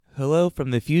Hello from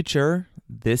the future.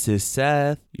 This is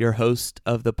Seth, your host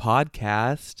of the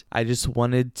podcast. I just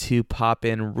wanted to pop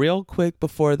in real quick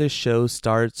before the show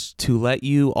starts to let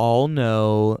you all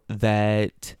know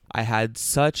that I had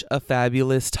such a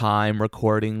fabulous time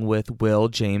recording with Will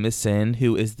Jameson,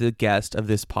 who is the guest of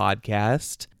this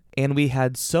podcast. And we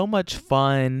had so much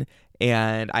fun,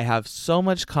 and I have so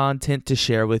much content to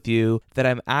share with you that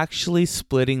I'm actually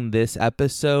splitting this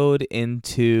episode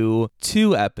into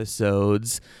 2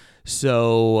 episodes.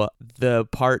 So the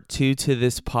part 2 to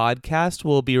this podcast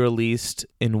will be released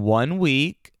in 1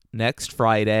 week, next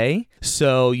Friday.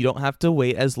 So you don't have to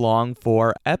wait as long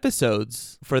for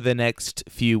episodes for the next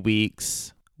few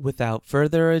weeks. Without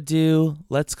further ado,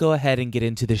 let's go ahead and get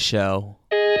into the show.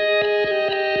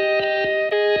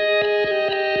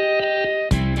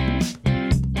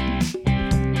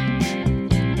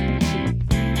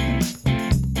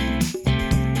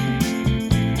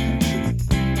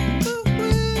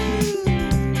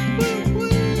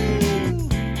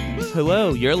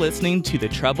 Hello, you're listening to the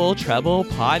Treble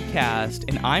podcast,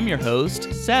 and I'm your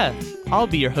host, Seth. I'll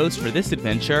be your host for this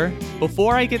adventure.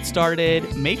 Before I get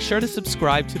started, make sure to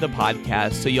subscribe to the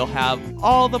podcast so you'll have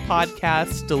all the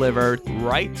podcasts delivered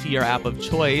right to your app of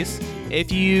choice.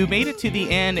 If you made it to the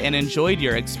end and enjoyed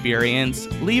your experience,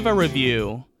 leave a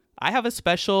review. I have a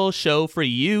special show for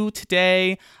you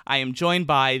today. I am joined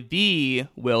by the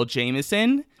Will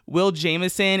Jameson. Will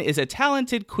Jameson is a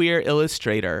talented queer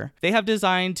illustrator. They have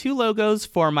designed 2 logos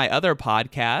for my other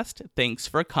podcast, Thanks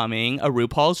for Coming, a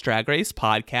RuPaul's Drag Race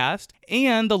podcast,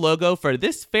 and the logo for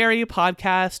this very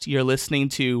podcast you're listening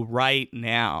to right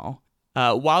now.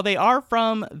 While they are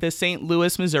from the St.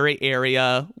 Louis, Missouri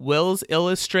area, Will's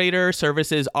illustrator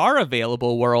services are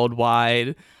available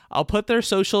worldwide. I'll put their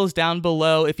socials down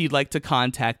below if you'd like to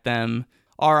contact them.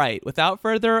 All right, without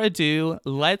further ado,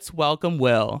 let's welcome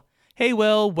Will. Hey,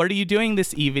 Will, what are you doing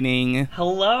this evening?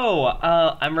 Hello.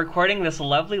 I'm recording this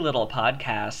lovely little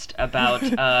podcast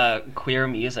about queer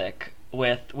music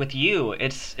with you.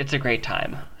 It's a great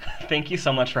time. Thank you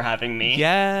so much for having me.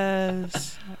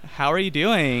 Yes. How are you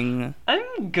doing?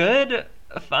 I'm good.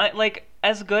 Fine. Like,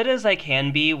 as good as I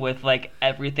can be with, like,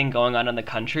 everything going on in the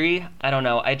country. I don't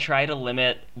know. I try to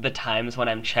limit the times when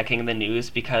I'm checking the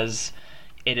news because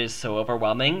it is so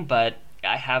overwhelming, but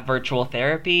I have virtual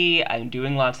therapy, I'm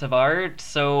doing lots of art,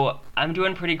 so I'm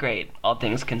doing pretty great, all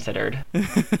things considered.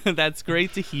 That's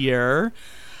great to hear.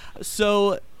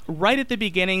 So, right at the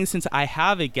beginning, since I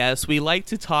have a guest, we like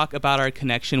to talk about our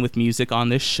connection with music on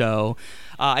this show.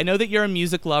 I know that you're a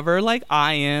music lover like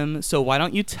I am, so why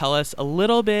don't you tell us a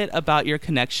little bit about your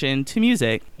connection to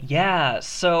music? Yeah,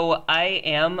 so I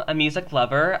am a music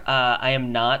lover. I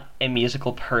am not a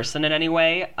musical person in any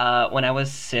way. When I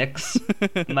was 6,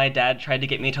 my dad tried to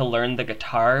get me to learn the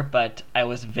guitar, but I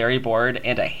was very bored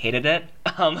and I hated it.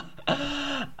 Oh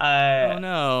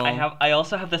no. I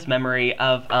also have this memory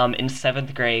of in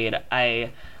 7th grade,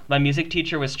 my music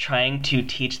teacher was trying to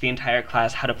teach the entire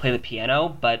class how to play the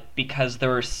piano, but because there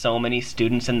were so many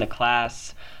students in the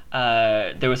class,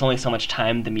 there was only so much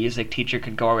time the music teacher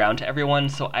could go around to everyone,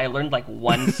 so I learned like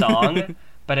 1 song,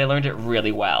 but I learned it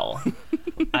really well.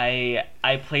 I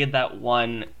played that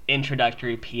one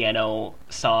introductory piano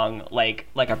song like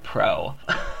a pro.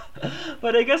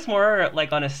 But I guess more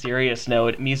like on a serious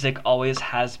note, music always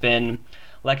has been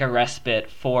like a respite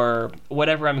for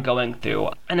whatever I'm going through.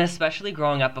 And especially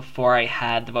growing up before I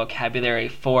had the vocabulary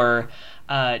for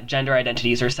gender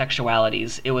identities or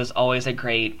sexualities, it was always a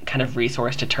great kind of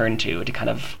resource to turn to kind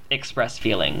of express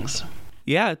feelings.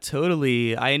 Yeah,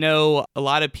 totally. I know a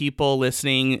lot of people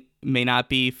listening may not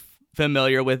be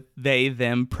familiar with they,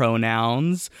 them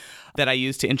pronouns that I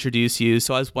use to introduce you.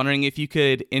 So I was wondering if you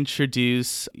could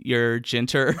introduce your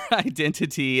gender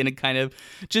identity and kind of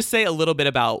just say a little bit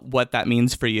about what that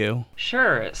means for you.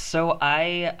 Sure. So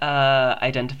I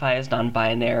identify as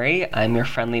non-binary. I'm your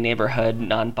friendly neighborhood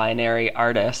non-binary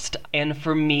artist. And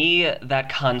for me, that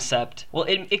concept, well,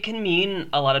 it can mean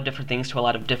a lot of different things to a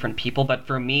lot of different people, but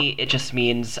for me, it just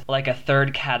means like a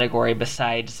third category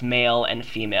besides male and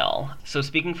female. So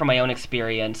speaking from my own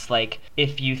experience, like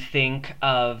if you think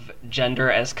of gender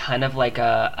as kind of like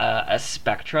a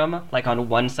spectrum, like on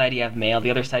one side you have male, the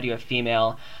other side you have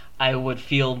female, I would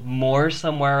feel more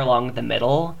somewhere along the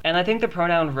middle. And I think the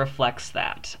pronoun reflects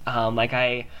that. Like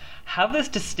I have this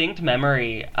distinct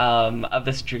memory of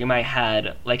this dream I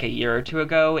had like a year or 2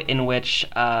 ago in which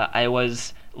I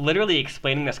was literally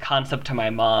explaining this concept to my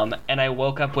mom, and I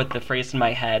woke up with the phrase in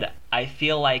my head, I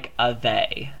feel like a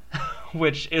they.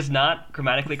 Which is not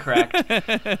grammatically correct,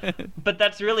 but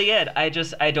that's really it. I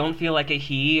don't feel like a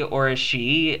he or a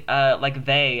she. Like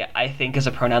they, I think, is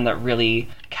a pronoun that really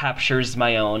captures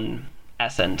my own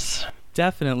essence.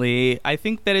 Definitely. I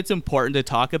think that it's important to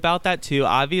talk about that too.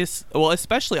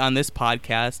 Especially on this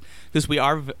podcast, because we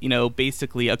are,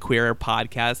 basically a queer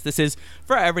podcast. This is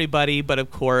for everybody, but of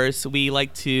course, we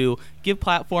like to give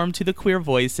platform to the queer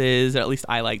voices, or at least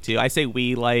I like to. I say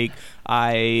we, like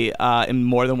I am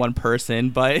more than one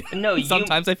person, but no,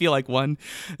 sometimes I feel like one.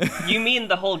 You mean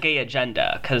the whole gay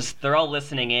agenda, because they're all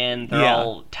listening in. They're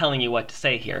all telling you what to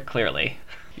say here, clearly.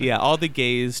 Yeah, all the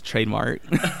gays trademark.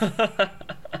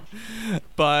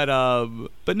 But no,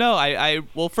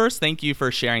 well, first, thank you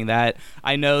for sharing that.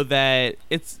 I know that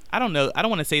I don't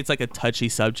want to say it's like a touchy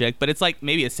subject, but it's like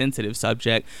maybe a sensitive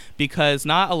subject, because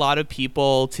not a lot of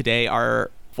people today are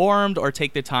formed or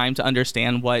take the time to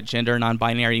understand what gender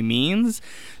non-binary means.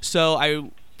 So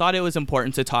I thought it was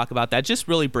important to talk about that just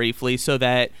really briefly, so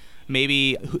that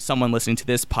maybe someone listening to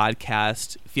this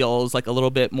podcast feels like a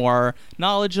little bit more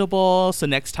knowledgeable. So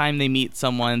next time they meet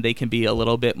someone, they can be a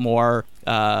little bit more,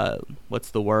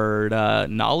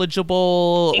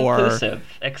 knowledgeable, inclusive,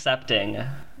 accepting.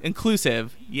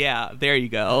 Inclusive. Yeah, there you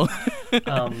go.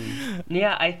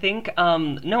 I think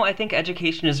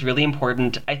education is really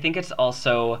important. I think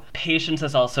patience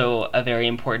is also a very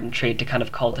important trait to kind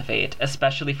of cultivate,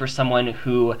 especially for someone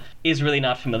who is really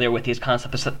not familiar with these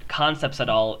concepts at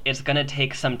all. It's going to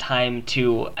take some time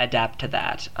to adapt to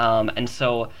that. And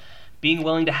so being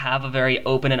willing to have a very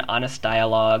open and honest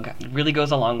dialogue really goes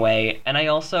a long way. And I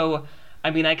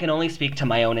can only speak to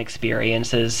my own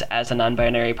experiences as a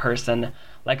non-binary person.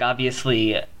 Like,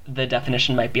 obviously, the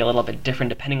definition might be a little bit different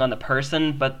depending on the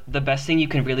person, but the best thing you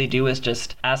can really do is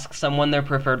just ask someone their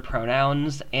preferred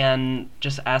pronouns and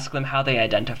just ask them how they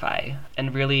identify.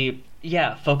 And really,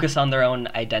 focus on their own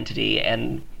identity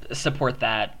and support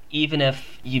that, even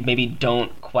if you maybe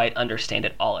don't quite understand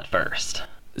it all at first.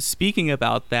 Speaking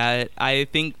about that, I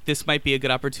think this might be a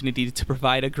good opportunity to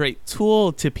provide a great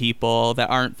tool to people that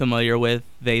aren't familiar with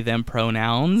they, them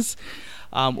pronouns.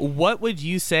 What would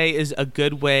you say is a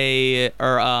good way,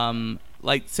 or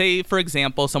say, for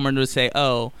example, someone would say,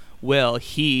 oh, Will,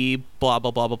 he, blah,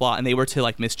 blah, blah, blah, blah, and they were to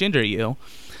like misgender you.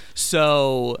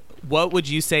 So what would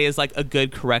you say is like a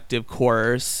good corrective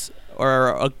course or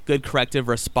a good corrective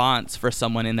response for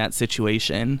someone in that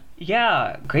situation?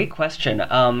 Yeah, great question.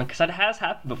 Because that has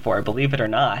happened before, believe it or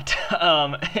not,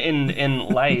 in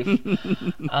life.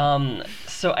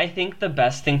 So I think the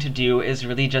best thing to do is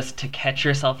really just to catch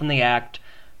yourself in the act,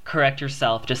 correct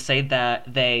yourself, just say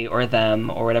that they or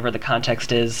them or whatever the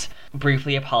context is,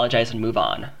 briefly apologize and move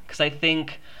on. Because I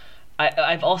think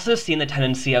I've also seen the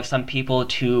tendency of some people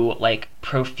to like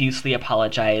profusely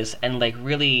apologize and like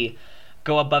really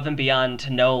go above and beyond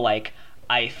to know like,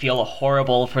 I feel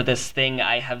horrible for this thing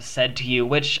I have said to you,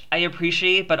 which I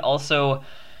appreciate, but also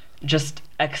just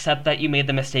accept that you made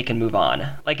the mistake and move on.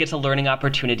 Like, it's a learning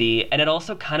opportunity, and it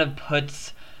also kind of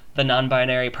puts the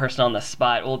non-binary person on the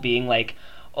spot while being like,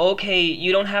 okay,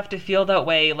 you don't have to feel that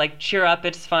way, like, cheer up,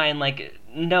 it's fine, like,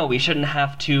 no, we shouldn't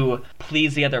have to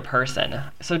please the other person.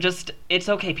 So just, it's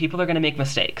okay, people are going to make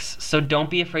mistakes, so don't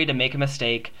be afraid to make a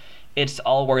mistake. It's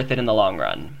all worth it in the long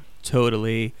run.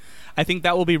 Totally. I think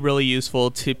that will be really useful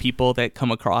to people that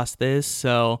come across this.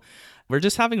 So we're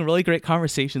just having a really great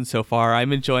conversation so far.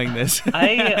 I'm enjoying this.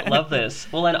 I love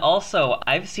this. Well, and also,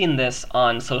 I've seen this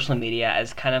on social media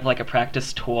as kind of like a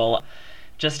practice tool.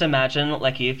 Just imagine,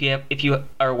 like, if you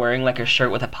are wearing like a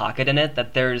shirt with a pocket in it,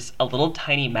 that there's a little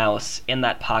tiny mouse in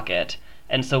that pocket.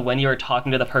 And so when you're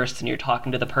talking to the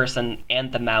person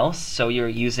and the mouse, so you're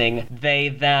using they,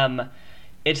 them.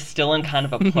 It's still in kind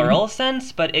of a plural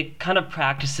sense, but it kind of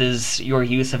practices your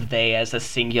use of they as a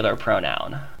singular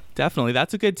pronoun. Definitely.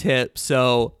 That's a good tip.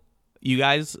 So you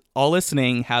guys all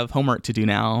listening have homework to do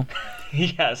now.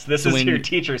 Yes, this is your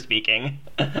teacher speaking.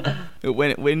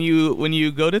 when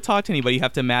you go to talk to anybody, you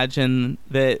have to imagine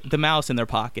the mouse in their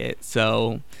pocket.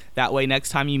 So that way, next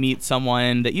time you meet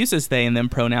someone that uses they and them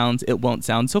pronouns, it won't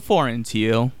sound so foreign to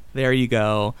you. There you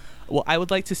go. Well, I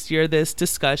would like to steer this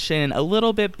discussion a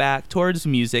little bit back towards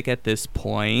music at this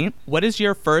point. What is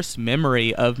your first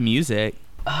memory of music?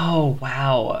 Oh,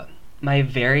 wow. My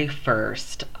very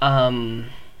first. Well,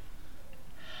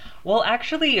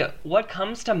 actually, what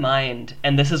comes to mind,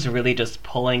 and this is really just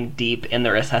pulling deep in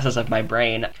the recesses of my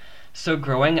brain. So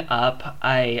growing up,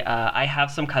 I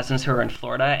have some cousins who are in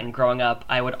Florida, and growing up,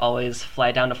 I would always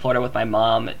fly down to Florida with my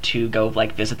mom to go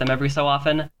like visit them every so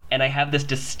often. And I have this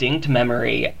distinct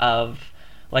memory of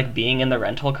like being in the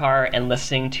rental car and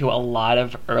listening to a lot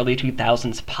of early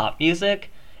 2000s pop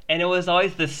music. And it was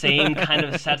always the same kind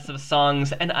of sets of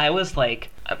songs. And I was like,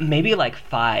 maybe like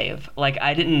 5. Like,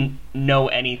 I didn't know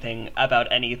anything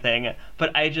about anything.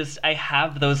 But I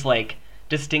have those like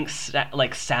distinct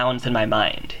like sounds in my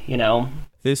mind, you know?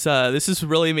 This is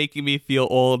really making me feel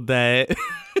old that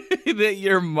that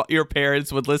your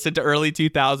parents would listen to early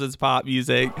 2000s pop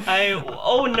music.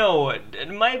 Oh no,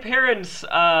 my parents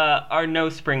are no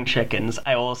spring chickens.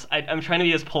 I'm trying to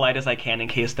be as polite as I can in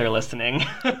case they're listening.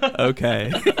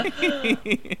 Okay.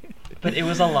 But it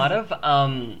was a lot of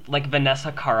like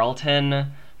Vanessa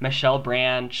Carlton, Michelle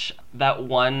Branch, that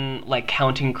one like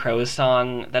Counting Crows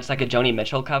song that's like a Joni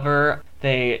Mitchell cover.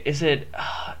 Is it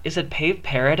Pave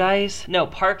Paradise? No,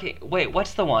 Parking. Wait,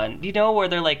 what's the one? Do you know where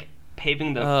they're like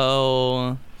paving the...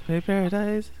 Oh, Pave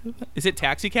Paradise? Is it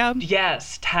Taxi Cab?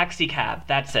 Yes, Taxi Cab.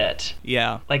 That's it.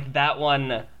 Yeah. Like that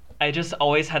one, I just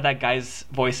always had that guy's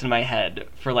voice in my head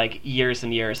for like years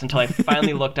and years until I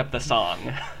finally looked up the song.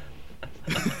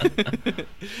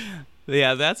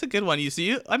 Yeah, that's a good one.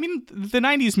 I mean, the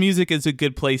 90s music is a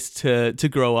good place to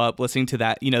grow up listening to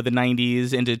that, you know, the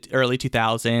 90s into early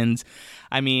 2000s.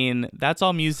 I mein, that's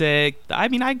all music. I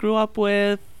mean, I grew up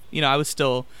with, you know, I was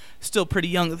still pretty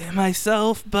young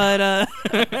myself, but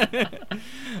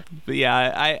but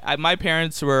yeah, I my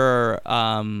parents were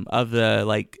of the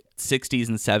like 60s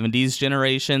and 70s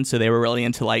generation, so they were really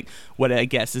into like what I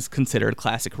guess is considered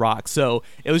classic rock. So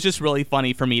it was just really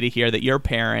funny for me to hear that your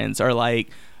parents are like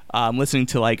listening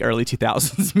to like early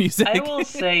 2000s music. I will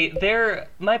say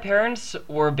my parents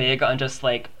were big on just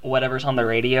like whatever's on the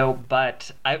radio,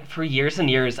 but for years and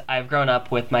years I've grown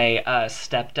up with my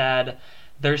stepdad.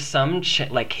 There's some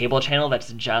like cable channel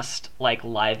that's just like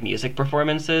live music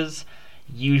performances,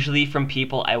 usually from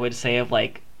people I would say of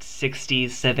like 60s,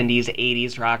 70s,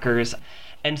 80s rockers.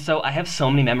 And so I have so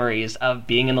many memories of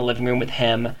being in the living room with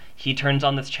him. He turns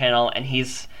on this channel and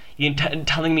he's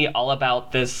telling me all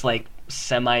about this like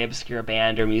semi-obscure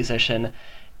band or musician,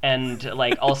 and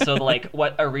like also like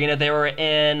what arena they were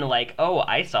in, like, oh,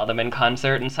 I saw them in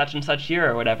concert in such and such year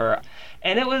or whatever.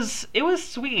 And it was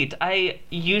sweet. I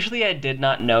did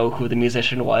not know who the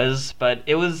musician was, but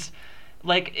it was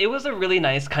a really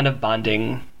nice kind of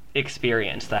bonding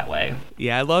experience that way.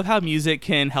 Yeah, I love how music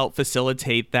can help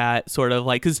facilitate that sort of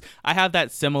like, because I have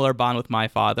that similar bond with my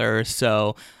father,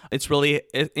 so it's really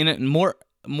in it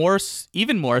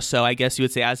even more so, I guess you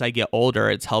would say, as I get older,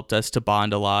 it's helped us to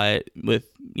bond a lot with,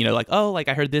 you know, like, oh, like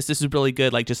I heard this is really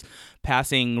good, like just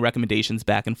passing recommendations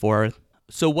back and forth.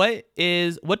 So what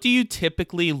do you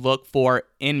typically look for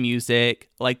in music?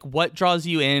 Like, what draws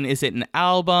you in? Is it an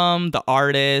album, the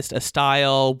artist, a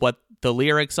style, what the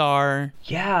lyrics are?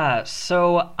 Yeah,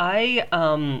 so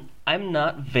I'm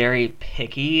not very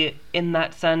picky in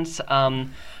that sense.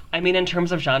 I mean, in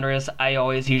terms of genres, I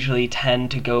always usually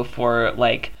tend to go for,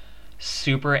 like,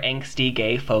 super angsty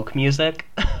gay folk music,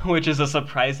 which is a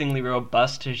surprisingly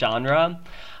robust genre.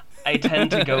 I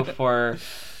tend to go for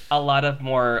a lot of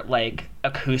more, like,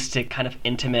 acoustic, kind of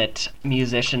intimate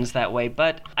musicians that way.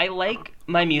 But I like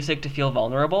my music to feel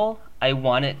vulnerable. I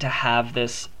want it to have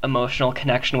this emotional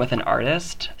connection with an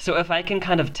artist. So if I can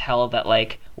kind of tell that,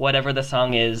 like, whatever the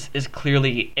song is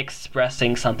clearly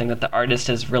expressing something that the artist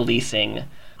is releasing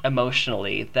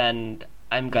emotionally, then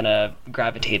I'm gonna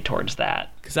gravitate towards that.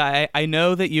 Because I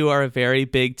know that you are a very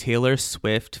big Taylor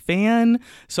Swift fan,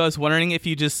 so I was wondering if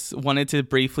you just wanted to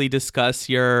briefly discuss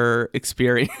your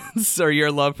experience or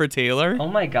your love for Taylor. Oh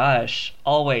my gosh,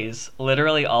 always,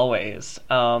 literally always.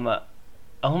 Oh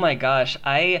my gosh,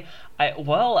 I've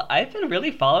been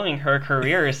really following her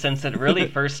career since it really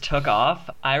first took off.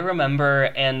 I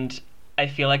remember, and I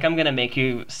feel like I'm gonna make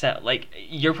you sound like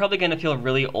you're probably gonna feel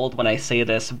really old when I say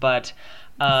this, but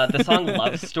the song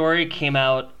 "Love Story" came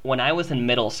out when I was in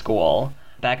middle school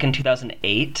back in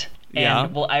 2008. Yeah.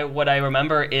 And what I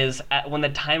remember is when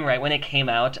it came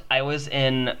out, I was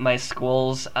in my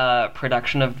school's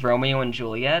production of Romeo and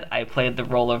Juliet. I played the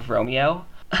role of Romeo.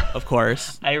 Of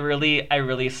course. I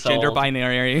really sold... Gender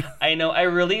binary. I know, I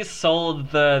really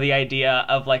sold the idea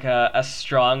of like a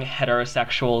strong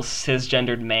heterosexual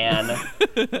cisgendered man.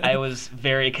 I was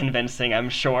very convincing, I'm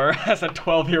sure, as a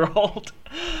 12-year-old.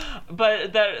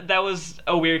 But that was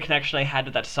a weird connection I had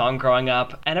to that song growing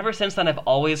up. And ever since then, I've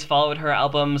always followed her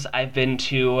albums. I went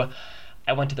to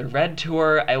the Red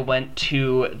Tour. I went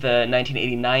to the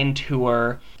 1989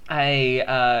 tour.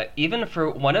 I even for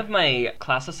one of my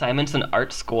class assignments in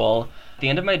art school, at the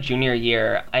end of my junior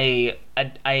year, I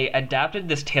adapted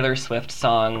this Taylor Swift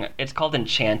song. It's called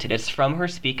Enchanted. It's from her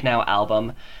Speak Now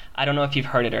album. I don't know if you've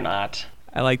heard it or not.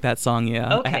 I like that song,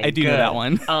 yeah. Okay, I do know that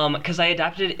one. Because I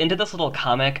adapted it into this little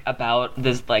comic about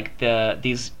this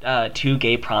these two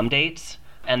gay prom dates,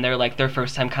 and they're like their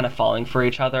first time kind of falling for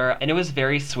each other, and it was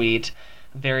very sweet.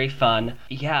 Very fun.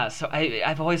 Yeah, so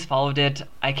I've always followed it.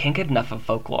 I can't get enough of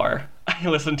folklore. I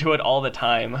listen to it all the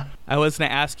time. I was going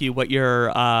to ask you what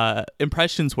your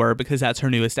impressions were, because that's her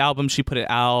newest album. She put it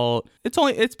out.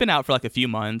 It's been out for like a few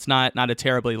months, not a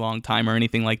terribly long time or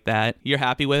anything like that. You're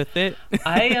happy with it?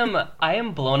 I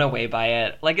am blown away by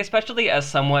it. Like, especially as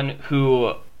someone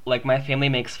who, like, my family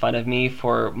makes fun of me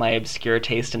for my obscure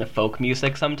taste in folk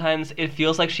music sometimes. It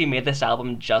feels like she made this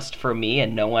album just for me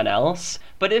and no one else.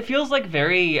 But it feels like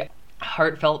very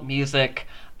heartfelt music.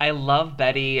 I love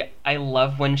Betty. I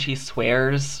love when she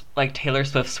swears. Like, Taylor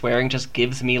Swift swearing just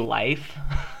gives me life.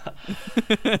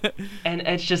 And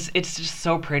it's just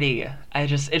so pretty.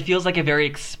 It feels like a very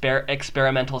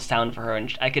experimental sound for her,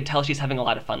 and I could tell she's having a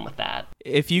lot of fun with that.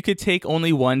 If you could take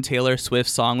only one Taylor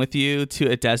Swift song with you to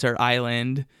a desert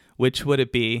island, which would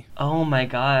it be? Oh my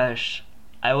gosh.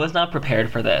 I was not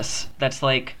prepared for this. That's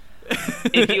like,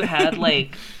 if you had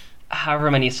like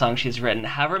however many songs she's written,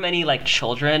 however many like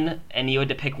children, and you had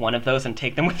to pick one of those and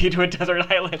take them with you to a desert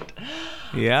island.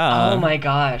 Yeah. Oh my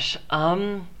gosh.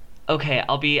 Okay,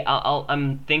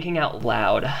 I'm thinking out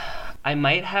loud. I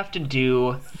might have to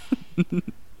do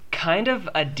kind of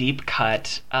a deep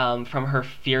cut from her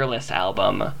Fearless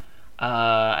album.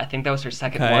 I think that was her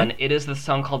second one. It is the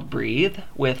song called Breathe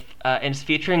and it's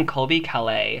featuring Colby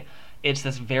Calais. It's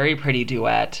this very pretty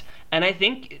duet. And I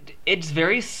think it's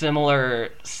very similar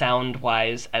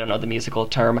sound-wise, I don't know the musical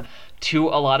term, to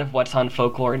a lot of what's on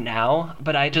Folklore now.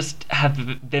 But I just have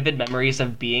vivid memories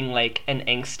of being like an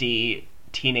angsty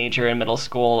teenager in middle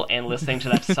school and listening to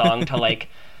that song to like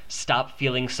stop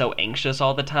feeling so anxious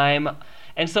all the time.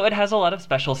 And so it has a lot of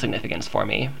special significance for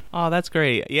me. Oh, that's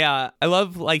great. Yeah, I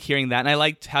love like hearing that. And I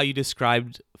liked how you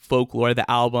described Folklore, the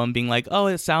album, being like, oh,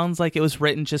 it sounds like it was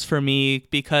written just for me,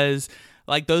 because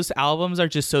like those albums are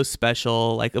just so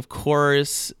special. Like, of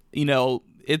course, you know,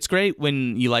 it's great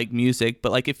when you like music,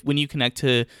 but like when you connect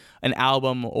to an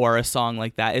album or a song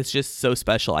like that, it's just so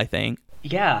special, I think.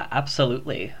 Yeah,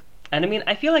 absolutely. And I mean,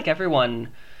 I feel like everyone,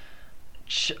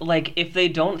 like, if they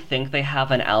don't think they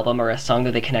have an album or a song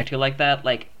that they connect to like that,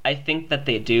 like, I think that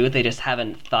they do. They just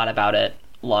haven't thought about it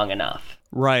long enough.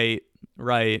 Right.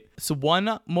 So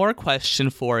one more question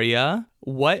for you.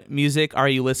 What music are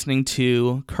you listening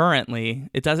to currently?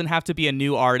 It doesn't have to be a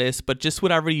new artist, but just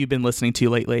whatever you've been listening to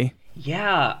lately.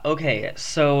 Yeah, okay.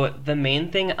 So the main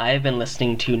thing I've been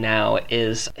listening to now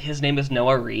is, his name is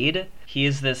Noah Reid.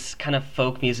 He's this kind of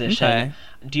folk musician. Okay.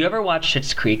 Do you ever watch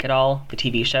Schitt's Creek at all, the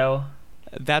TV show?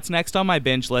 That's next on my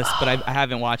binge list, but I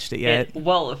haven't watched it yet.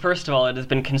 Well, first of all, it has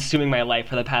been consuming my life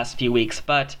for the past few weeks,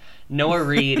 but Noah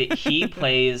Reid, he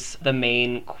plays the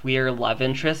main queer love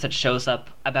interest that shows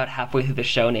up about halfway through the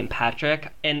show named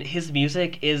Patrick, and his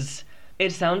music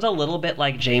it sounds a little bit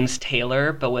like James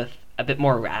Taylor, but with a bit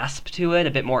more rasp to it,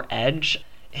 a bit more edge.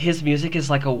 His music is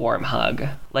like a warm hug.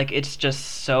 Like, it's just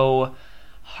so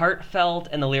heartfelt,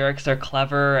 and the lyrics are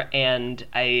clever, and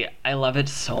I love it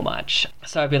so much.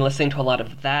 So I've been listening to a lot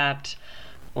of that.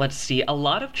 Let's see, a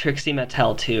lot of Trixie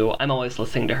Mattel too. I'm always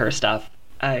listening to her stuff.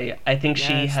 I think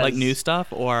she has like new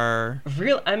stuff or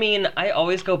I mean, I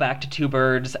always go back to Two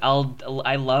Birds.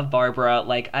 I love Barbara.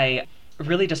 Like, I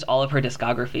really just all of her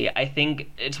discography. I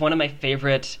think it's one of my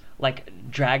favorite like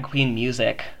drag queen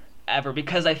music ever,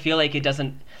 because I feel like it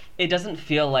doesn't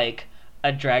feel like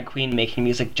a drag queen making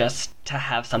music just to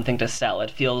have something to sell.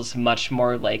 It feels much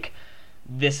more like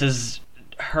this is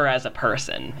her as a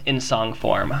person in song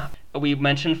form. We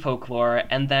mentioned Folklore,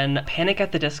 and then Panic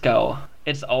at the Disco.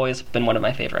 It's always been one of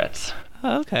my favorites.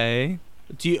 Okay.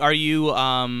 Are you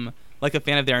like a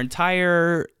fan of their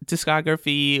entire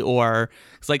discography, or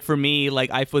it's like for me,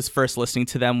 like I was first listening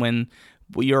to them when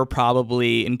you were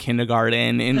probably in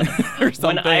kindergarten or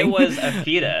something. When I was a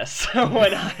fetus,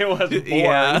 when I was born.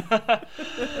 Yeah.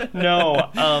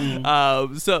 No.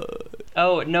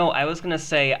 Oh no, I was gonna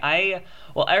say I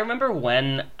remember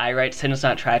when I Write Sins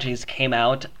Not Tragedies came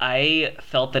out. I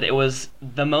felt that it was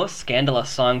the most scandalous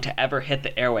song to ever hit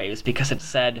the airwaves, because it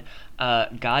said,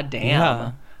 "God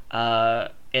damn." Yeah.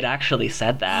 It actually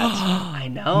said that. I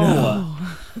know. No.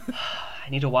 I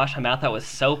need to wash my mouth out with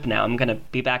soap now. I'm gonna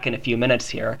be back in a few minutes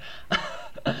here.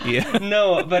 Yeah.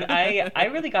 No, but I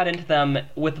really got into them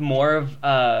with more of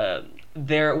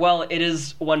it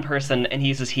is one person and he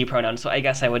uses he pronouns, so I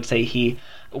guess I would say he,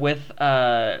 with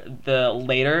the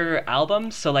later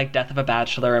albums, so like Death of a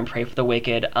Bachelor and Pray for the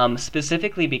Wicked,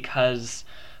 specifically because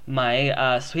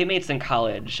my suite mates in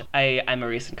college, I'm a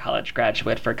recent college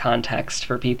graduate for context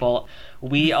for people,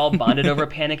 we all bonded over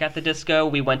Panic at the Disco.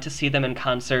 We went to see them in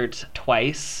concert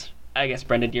twice. I guess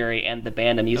Brendan Urie and the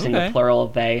band, I'm using the plural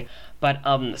of they. But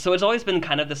so it's always been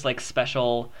kind of this like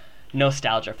special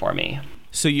nostalgia for me.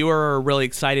 So you were really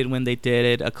excited when they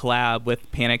did a collab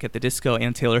with Panic at the Disco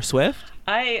and Taylor Swift?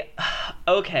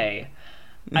 Okay.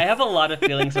 I have a lot of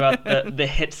feelings about the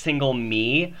hit single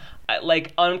Me.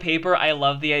 Like, on paper, I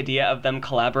love the idea of them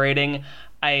collaborating.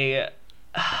 Why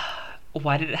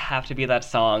did it have to be that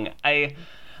song?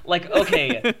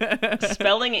 Okay,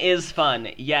 spelling is fun,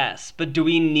 yes, but do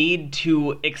we need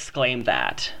to exclaim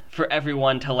that for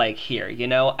everyone to, hear,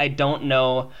 I don't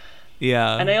know.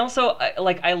 Yeah. And I also,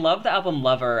 I love the album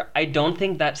Lover. I don't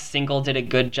think that single did a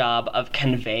good job of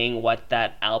conveying what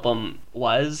that album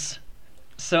was.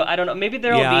 So, I don't know, maybe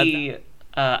there will be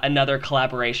another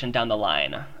collaboration down the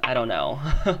line. I don't know.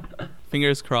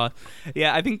 Fingers crossed.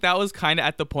 Yeah, I think that was kind of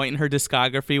at the point in her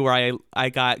discography where I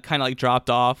got kind of dropped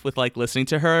off with listening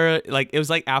to her. It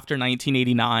was after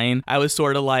 1989. I was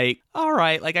sort of all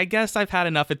right, I guess I've had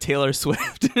enough of Taylor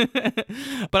Swift.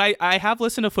 But I have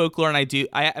listened to Folklore, and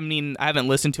I mean, I haven't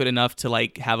listened to it enough to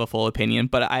have a full opinion,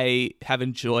 but I have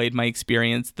enjoyed my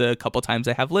experience the couple times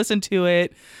I have listened to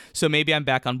it. So maybe I'm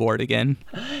back on board again.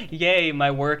 Yay,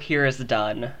 my work here is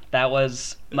done. That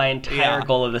was my entire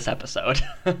goal of this episode.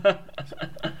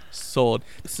 Sold.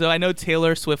 So I know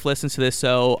Taylor Swift listens to this,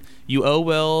 so you owe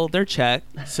Will their check.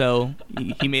 So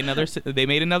they made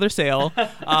another sale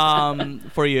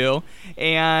for you.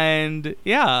 And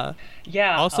yeah.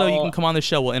 Also, you can come on the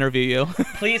show. We'll interview you.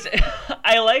 Please.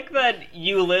 I like that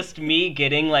you list me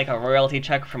getting a royalty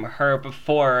check from her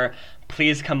before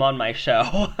please come on my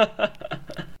show.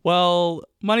 Well,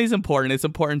 money's important. It's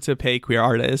important to pay queer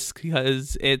artists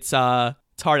because it's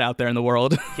hard out there in the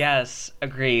world. Yes,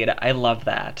 agreed. I love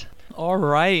that. All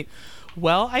right.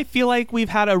 Well, I feel like we've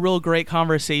had a real great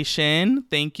conversation.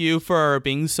 Thank you for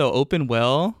being so open,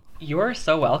 Will. You're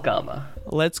so welcome.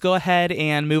 Let's go ahead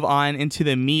and move on into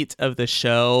the meat of the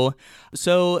show.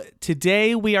 So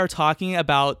today we are talking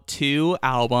about 2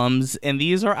 albums, and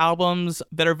these are albums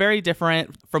that are very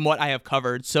different from what I have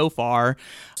covered so far.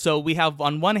 So we have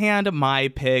on one hand my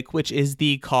pick, which is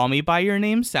the Call Me By Your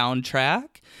Name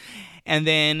soundtrack. And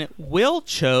then Will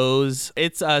chose,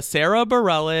 it's Sara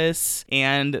Bareilles,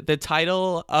 and the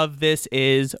title of this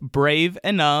is Brave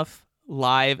Enough,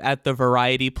 live at the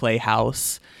Variety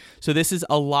Playhouse. So this is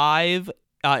a live,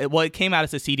 it came out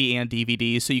as a CD and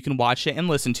DVD, so you can watch it and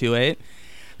listen to it.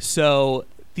 So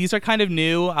these are kind of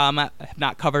new. I have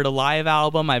not covered a live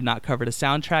album. I've not covered a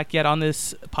soundtrack yet on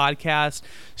this podcast.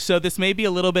 So this may be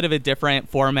a little bit of a different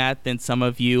format than some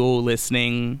of you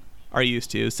listening are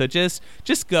used to. So just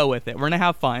go with it. We're going to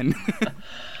have fun.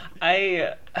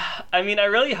 I mean, I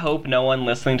really hope no one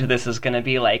listening to this is going to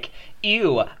be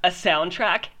ew, a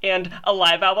soundtrack and a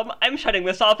live album? I'm shutting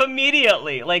this off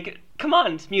immediately. Come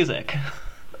on, it's music.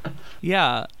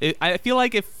 Yeah. I feel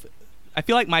like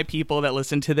my people that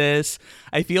listen to this,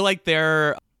 I feel like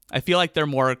they're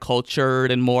more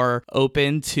cultured and more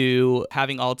open to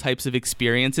having all types of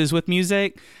experiences with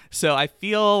music. So I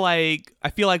feel like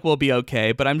we'll be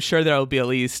okay, but I'm sure there will be at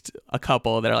least a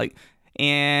couple that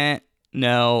are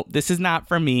no, this is not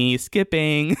for me,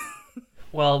 skipping.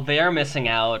 Well, they are missing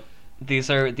out. This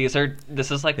is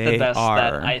the best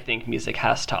that I think music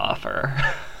has to offer.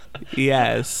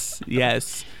 Yes.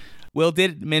 Will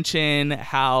did mention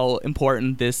how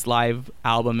important this live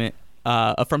album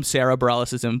from Sara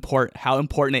Bareilles is how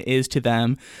important it is to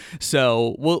them.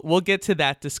 So we'll get to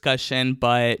that discussion,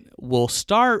 but we'll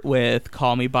start with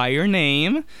Call Me By Your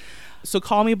Name. So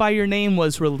Call Me By Your Name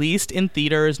was released in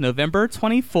theaters November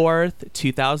 24th,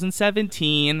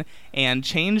 2017, and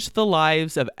changed the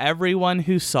lives of everyone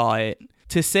who saw it.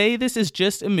 To say this is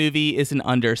just a movie is an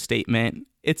understatement.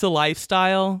 It's a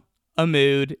lifestyle, a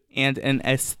mood, and an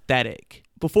aesthetic.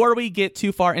 Before we get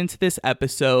too far into this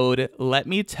episode, let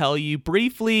me tell you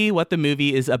briefly what the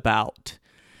movie is about.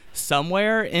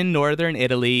 Somewhere in northern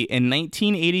Italy in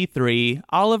 1983,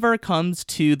 Oliver comes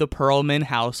to the Perlman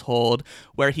household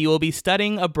where he will be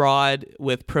studying abroad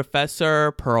with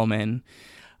Professor Perlman.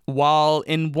 While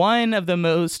in one of the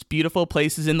most beautiful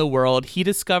places in the world, he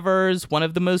discovers one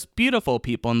of the most beautiful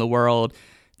people in the world,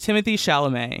 Timothée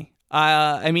Chalamet.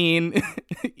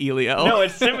 Elio. No,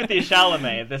 it's Timothée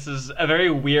Chalamet. This is a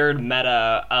very weird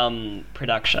meta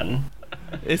production.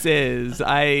 This is.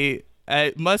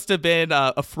 It must have been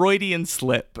a Freudian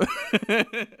slip.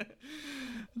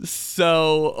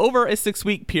 So, over a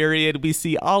 6-week period, we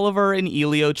see Oliver and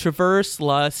Elio traverse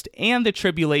lust and the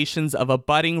tribulations of a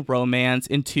budding romance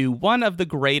into one of the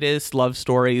greatest love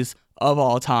stories of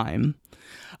all time.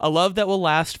 A love that will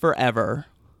last forever.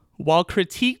 While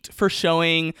critiqued for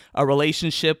showing a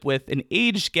relationship with an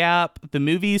age gap, the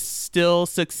movie still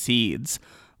succeeds.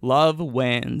 Love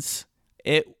wins.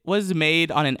 It was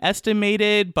made on an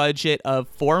estimated budget of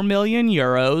 4 million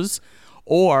euros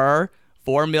or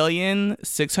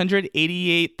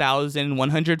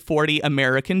 $4,688,140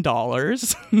 American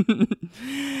dollars.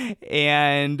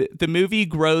 And the movie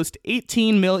grossed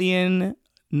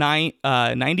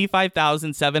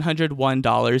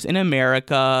 $18,095,701 in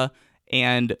America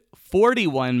and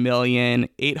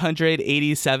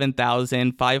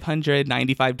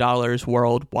 $41,887,595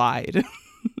 worldwide.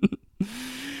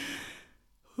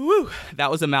 Whew, that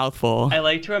was a mouthful. I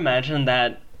like to imagine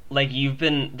that, like,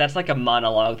 that's like a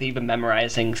monologue that you've been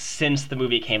memorizing since the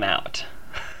movie came out.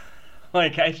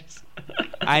 Like,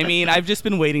 I mean, I've just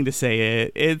been waiting to say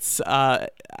it. It's,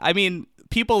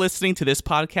 people listening to this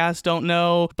podcast don't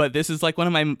know, but this is like one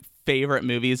of my favorite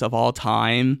movies of all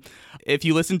time. If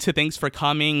you listen to Thanks for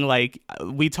Coming, like,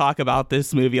 we talk about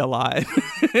this movie a lot,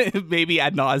 maybe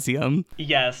ad nauseum.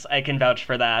 Yes, I can vouch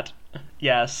for that.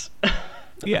 Yes.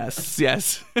 Yes.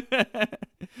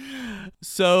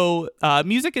 So,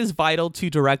 music is vital to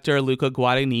director Luca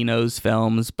Guadagnino's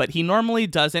films, but he normally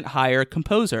doesn't hire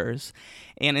composers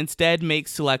and instead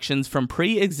makes selections from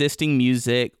pre-existing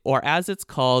music, or as it's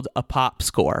called, a pop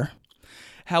score.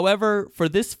 However, for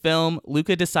this film,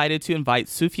 Luca decided to invite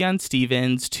Sufjan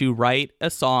Stevens to write a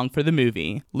song for the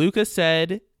movie. Luca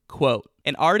said, quote,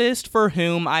 "An artist for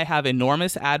whom I have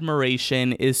enormous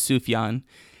admiration is Sufjan.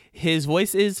 His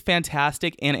voice is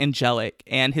fantastic and angelic,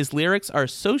 and his lyrics are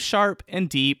so sharp and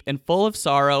deep and full of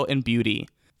sorrow and beauty.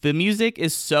 The music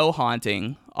is so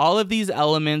haunting. All of these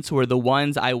elements were the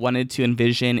ones I wanted to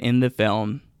envision in the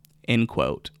film." End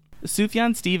quote.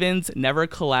 Sufjan Stevens never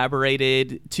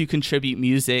collaborated to contribute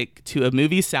music to a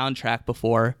movie soundtrack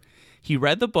before. He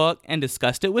read the book and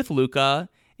discussed it with Luca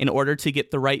in order to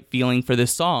get the right feeling for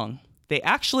this song. They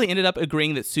actually ended up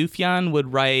agreeing that Sufjan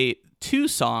would write 2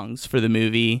 songs for the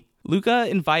movie. Luca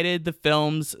invited the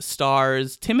film's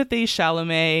stars Timothée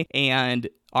Chalamet and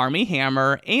Armie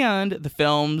Hammer and the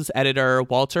film's editor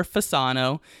Walter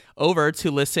Fasano over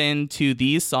to listen to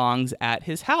these songs at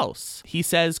his house. He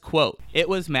says, quote, "It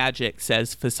was magic,"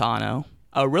 says Fasano.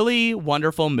 "A really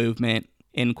wonderful movement,"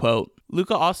 end quote.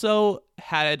 Luca also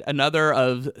had another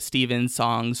of Stevens'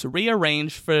 songs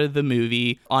rearranged for the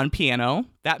movie on piano.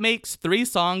 That makes 3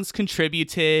 songs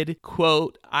contributed.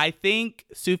 Quote, "I think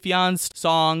Sufjan's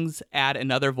songs add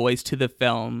another voice to the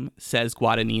film," says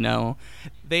Guadagnino.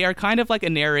 "They are kind of like a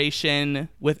narration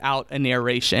without a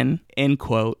narration," end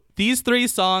quote. These 3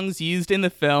 songs used in the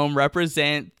film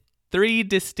represent 3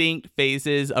 distinct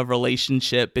phases of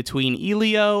relationship between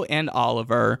Elio and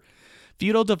Oliver.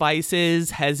 Futile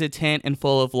Devices, hesitant and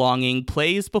full of longing,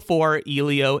 plays before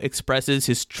Elio expresses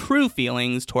his true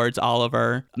feelings towards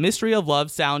Oliver. Mystery of Love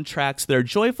soundtracks their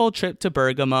joyful trip to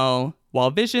Bergamo,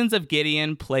 while Visions of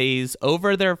Gideon plays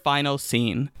over their final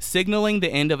scene, signaling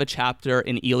the end of a chapter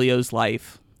in Elio's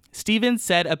life. Stevens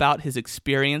said about his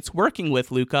experience working with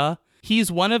Luca,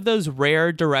 "He's one of those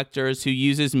rare directors who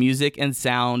uses music and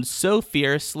sound so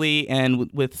fiercely and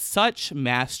with such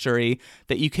mastery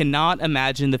that you cannot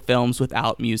imagine the films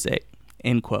without music,"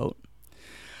 end quote.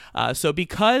 So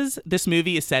because this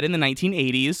movie is set in the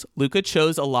 1980s, Luca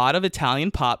chose a lot of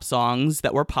Italian pop songs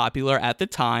that were popular at the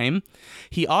time.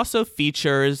 He also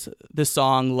features the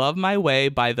song Love My Way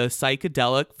by the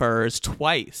Psychedelic Furs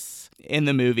twice in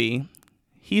the movie.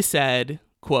 He said,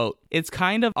 quote, "It's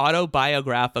kind of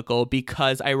autobiographical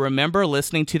because I remember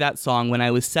listening to that song when I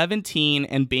was 17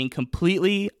 and being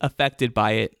completely affected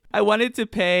by it. I wanted to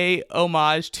pay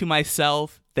homage to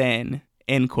myself then,"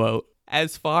 end quote.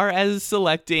 As far as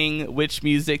selecting which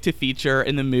music to feature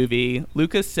in the movie,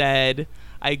 Luca said,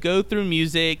 "I go through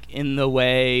music in the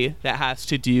way that has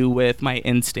to do with my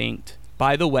instinct.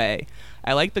 By the way,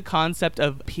 I like the concept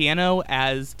of piano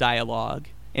as dialogue.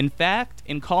 In fact,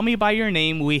 in Call Me By Your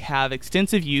Name, we have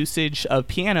extensive usage of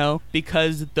piano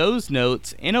because those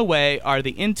notes, in a way, are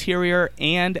the interior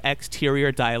and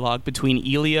exterior dialogue between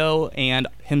Elio and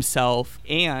himself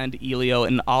and Elio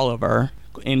and Oliver,"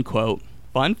 end quote.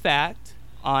 Fun fact,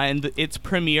 on its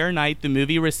premiere night, the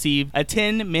movie received a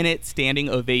 10-minute standing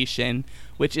ovation,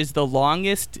 which is the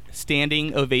longest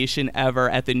standing ovation ever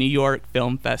at the New York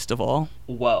Film Festival.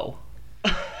 Whoa.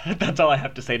 That's all I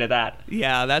have to say to that.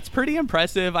 Yeah, that's pretty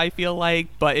impressive, I feel like.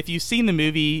 But if you've seen the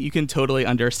movie, you can totally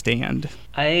understand.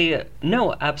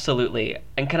 No, absolutely.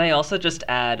 And can I also just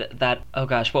add that, oh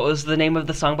gosh, what was the name of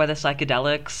the song by the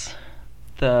Psychedelics?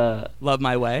 Love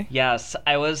My Way? Yes,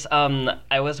 I was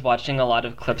watching a lot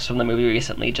of clips from the movie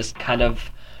recently, just kind of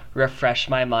refresh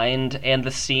my mind. And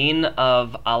the scene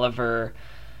of Oliver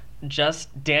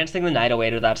just dancing the night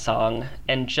away to that song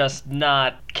and just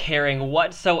not caring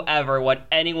whatsoever what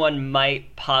anyone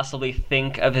might possibly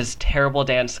think of his terrible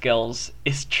dance skills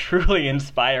is truly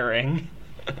inspiring.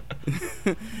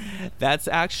 That's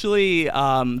actually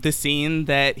the scene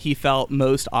that he felt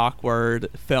most awkward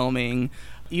filming,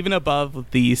 even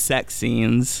above the sex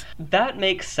scenes. That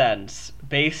makes sense,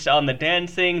 based on the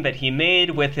dancing that he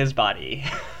made with his body.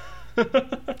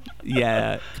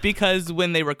 Yeah, because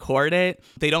when they record it,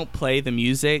 they don't play the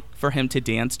music for him to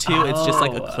dance to. It's just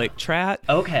like a click track.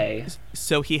 Okay.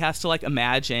 So he has to like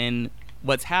imagine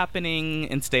what's happening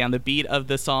and stay on the beat of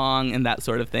the song and that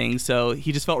sort of thing. So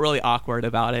he just felt really awkward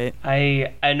about it.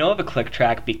 I know of a click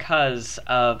track because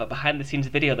of a behind-the-scenes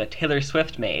video that Taylor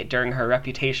Swift made during her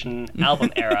Reputation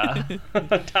album era,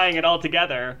 tying it all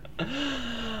together.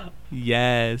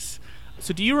 Yes.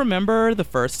 So do you remember the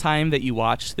first time that you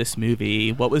watched this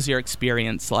movie? What was your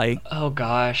experience like? Oh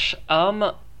gosh.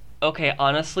 Okay,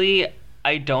 honestly,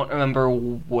 I don't remember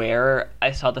where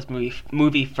I saw this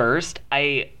movie first.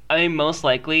 I mean, most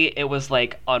likely it was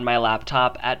like on my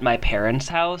laptop at my parents'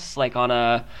 house, like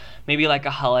on maybe like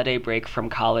a holiday break from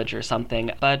college or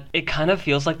something. But it kind of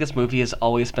feels like this movie has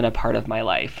always been a part of my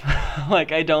life.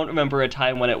 Like, I don't remember a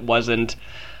time when it wasn't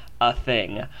a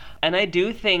thing. And I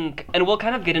do think, and we'll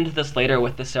kind of get into this later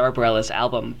with the Sarah Bareilles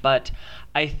album, but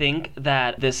I think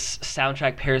that this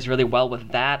soundtrack pairs really well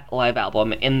with that live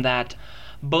album in that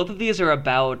both of these are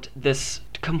about this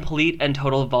complete and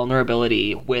total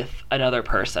vulnerability with another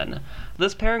person.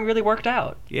 This pairing really worked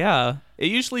out. Yeah, it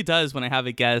usually does when I have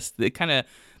a guest. The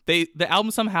album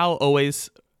somehow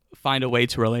always find a way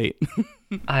to relate.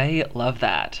 I love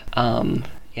that.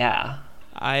 Yeah.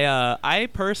 I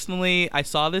personally, I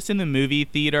saw this in the movie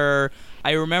theater.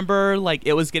 I remember like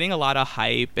it was getting a lot of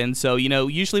hype, and so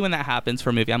usually when that happens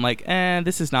for a movie, I'm like,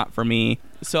 this is not for me.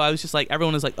 So I was just like,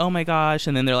 everyone was like, oh my gosh,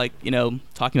 and then they're like,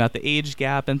 talking about the age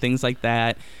gap and things like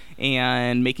that,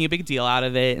 and making a big deal out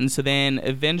of it. And so then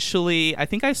eventually, I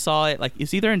think I saw it like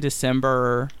it's either in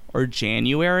December or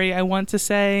January, I want to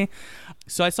say.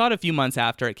 So I saw it a few months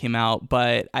after it came out,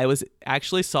 but I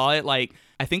saw it like,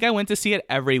 I think I went to see it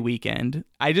every weekend.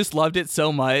 I just loved it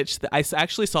so much that I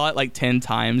actually saw it like 10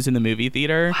 times in the movie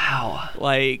theater. Wow.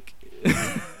 Like,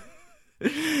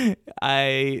 so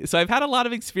I've had a lot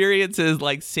of experiences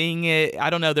like seeing it. I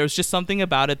don't know. There's just something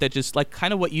about it that just like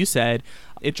kind of what you said,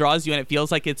 it draws you and it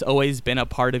feels like it's always been a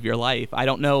part of your life. I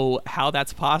don't know how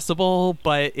that's possible,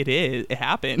 but it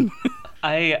happened.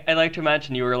 I like to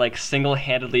imagine you were like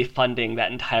single-handedly funding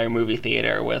that entire movie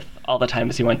theater with all the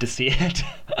times you went to see it.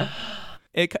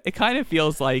 It kind of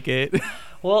feels like it.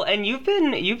 Well, and you've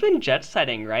been jet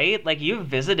setting, right? Like you've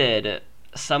visited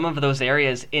some of those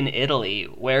areas in Italy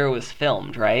where it was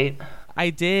filmed, right? I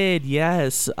did,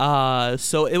 yes.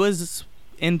 So it was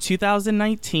in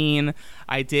 2019.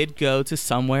 I did go to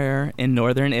somewhere in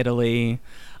northern Italy.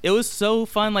 It was so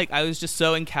fun. Like I was just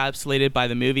so encapsulated by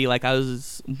the movie. Like I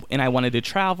wanted to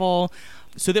travel.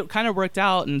 So that kind of worked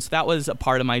out, and so that was a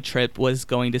part of my trip, was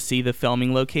going to see the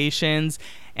filming locations,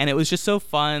 and it was just so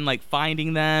fun, like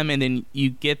finding them, and then you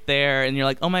get there and you're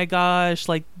like, oh my gosh,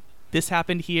 like this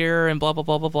happened here and blah blah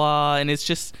blah blah blah, and it's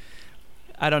just,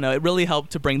 I don't know, it really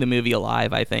helped to bring the movie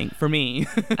alive, I think, for me.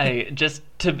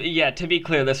 To be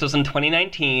clear, this was in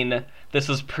 2019. This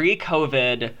was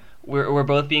pre-COVID. We're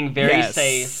both being very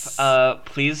safe.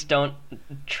 Please don't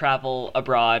travel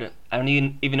abroad. I don't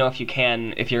even know if you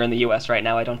can if you're in the U.S. right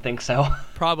now. I don't think so.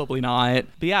 Probably not.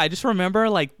 But yeah, I just remember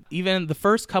like even the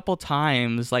first couple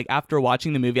times, like after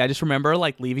watching the movie, I just remember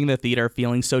like leaving the theater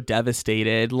feeling so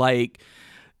devastated. Like,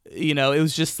 it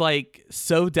was just like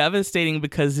so devastating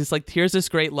because it's like, here's this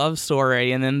great love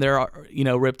story and then they're,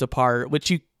 ripped apart, which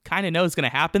you kind of know is going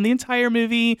to happen the entire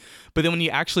movie. But then when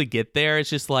you actually get there, it's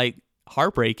just like,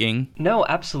 heartbreaking. No,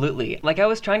 absolutely. Like I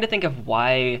was trying to think of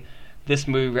why this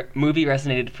movie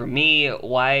resonated for me,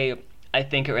 why I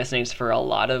think it resonates for a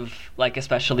lot of like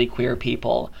especially queer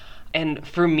people. And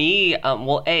for me,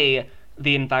 the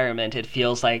environment, it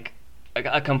feels like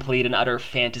a complete and utter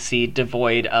fantasy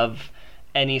devoid of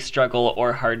any struggle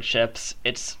or hardships.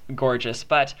 It's gorgeous.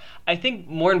 But I think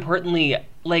more importantly,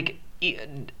 like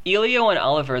Elio and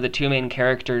Oliver, the two main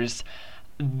characters,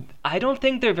 I don't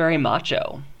think they're very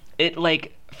macho. It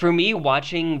like, for me,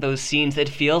 watching those scenes, it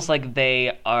feels like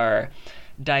they are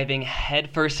diving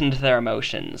headfirst into their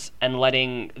emotions and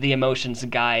letting the emotions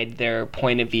guide their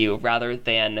point of view rather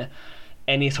than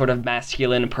any sort of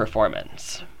masculine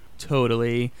performance.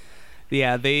 Totally.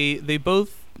 Yeah, they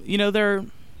both,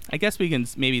 I guess we can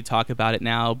maybe talk about it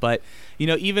now, but,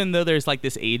 even though there's like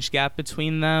this age gap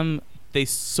between them, they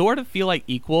sort of feel like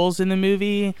equals in the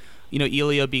movie.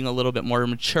 Elio being a little bit more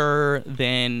mature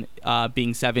than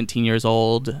being 17 years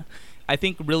old. I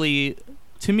think really,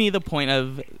 to me, the point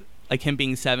of like him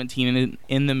being 17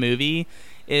 in the movie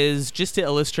is just to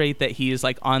illustrate that he's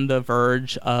like on the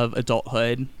verge of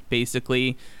adulthood,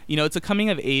 basically. It's a coming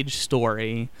of age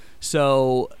story.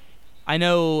 So I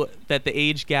know that the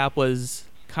age gap was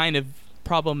kind of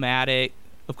problematic,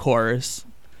 of course,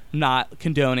 not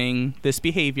condoning this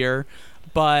behavior,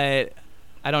 but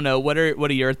I don't know. What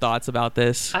are your thoughts about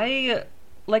this? I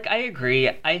agree.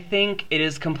 I think it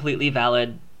is completely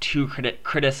valid to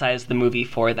criticize the movie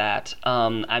for that.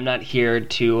 I'm not here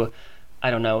to,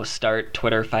 I don't know, start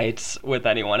Twitter fights with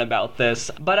anyone about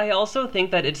this. But I also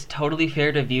think that it's totally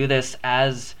fair to view this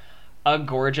as a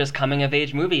gorgeous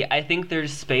coming-of-age movie. I think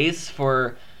there's space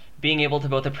for being able to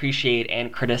both appreciate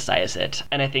and criticize it.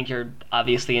 And I think you're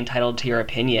obviously entitled to your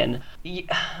opinion.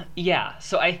 Yeah,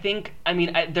 so I think,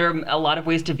 there are a lot of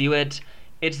ways to view it.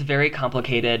 It's very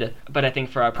complicated, but I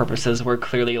think for our purposes, we're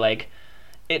clearly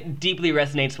it deeply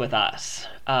resonates with us,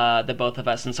 the both of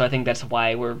us. And so I think that's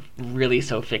why we're really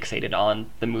so fixated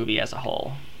on the movie as a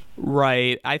whole.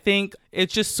 Right. I think it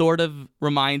just sort of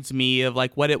reminds me of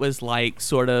like what it was like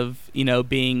sort of,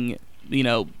 being,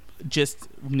 just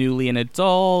newly an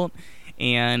adult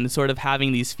and sort of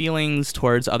having these feelings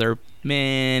towards other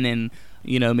men and,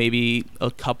 maybe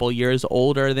a couple years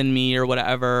older than me or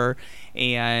whatever.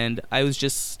 And I was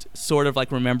just sort of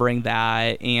like remembering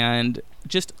that. And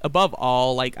just above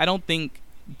all, like, I don't think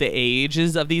the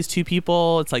ages of these two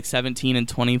people, it's like 17 and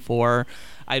 24.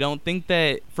 I don't think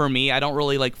that, for me, I don't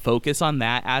really like focus on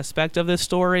that aspect of this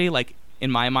story. Like,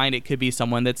 in my mind, it could be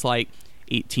someone that's like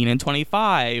 18 and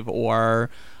 25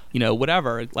 or,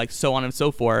 whatever, like so on and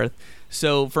so forth.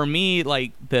 So for me,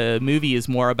 like, the movie is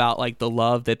more about like the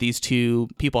love that these two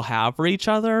people have for each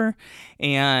other.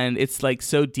 And it's like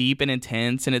so deep and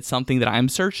intense, and it's something that I'm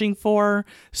searching for.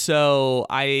 So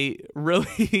I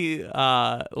really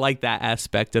like that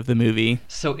aspect of the movie.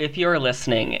 So if you're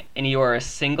listening and you are a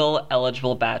single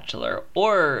eligible bachelor,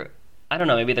 or I don't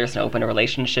know, maybe there's an open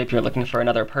relationship, you're looking for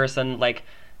another person, like,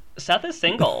 Seth is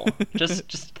single.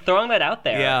 just throwing that out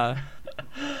there. Yeah.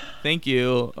 Thank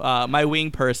you. My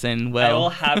wing person will. I will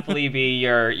happily be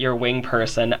your wing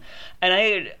person.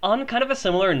 And on kind of a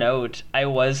similar note, I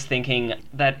was thinking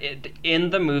that in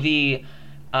the movie,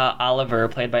 Oliver,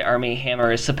 played by Armie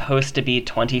Hammer, is supposed to be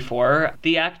 24.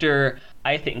 The actor,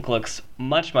 I think, looks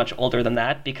much, much older than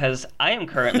that, because I am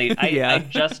currently, I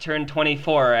just turned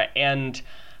 24, and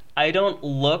I don't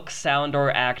look, sound,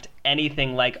 or act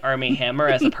anything like Armie Hammer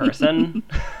as a person.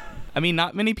 I mean,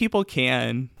 not many people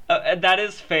can. That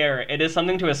is fair. It is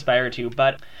something to aspire to.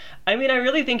 But, I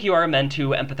really think you are meant to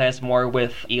empathize more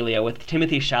with Elia, with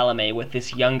Timothée Chalamet, with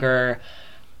this younger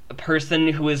person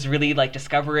who is really, like,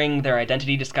 discovering their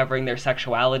identity, discovering their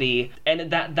sexuality.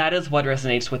 And that is what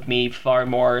resonates with me far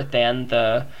more than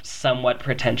the somewhat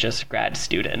pretentious grad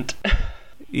student.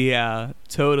 Yeah,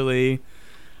 totally.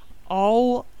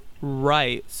 All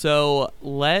right, so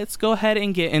let's go ahead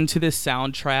and get into this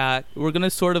soundtrack. We're going to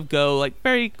sort of go, like,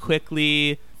 very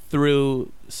quickly through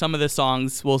some of the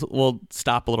songs. We'll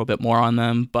stop a little bit more on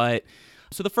them, but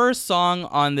so the first song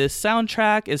on this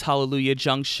soundtrack is Hallelujah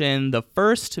Junction, the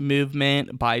first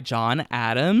movement by John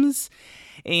Adams.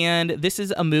 And this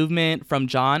is a movement from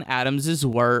John Adams's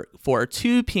work for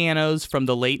two pianos from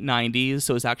the late 90s.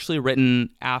 So it's actually written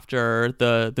after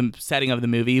the setting of the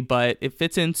movie, but it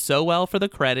fits in so well for the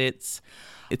credits.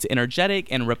 It's energetic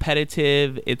and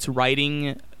repetitive. It's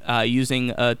writing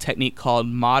using a technique called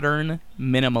modern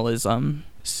minimalism.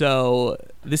 So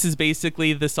this is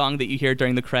basically the song that you hear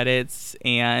during the credits.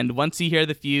 And once you hear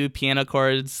the few piano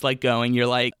chords like going, you're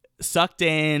like sucked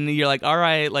in. You're like, all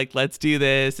right, like, let's do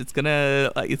this. It's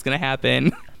gonna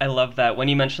happen. I love that. When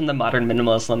you mentioned the modern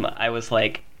minimalism, I was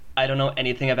like, I don't know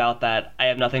anything about that. I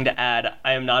have nothing to add.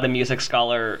 I am not a music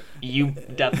scholar. You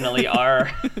definitely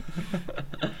are.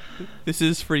 This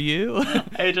is for you.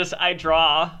 I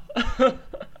draw.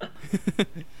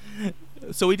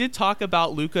 So we did talk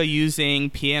about Luca using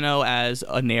piano as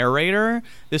a narrator.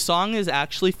 The song is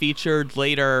actually featured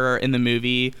later in the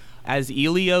movie as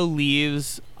Elio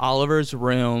leaves Oliver's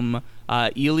room.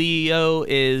 Elio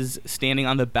is standing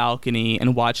on the balcony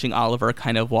and watching Oliver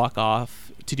kind of walk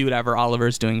off to do whatever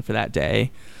Oliver's doing for that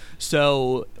day.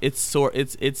 So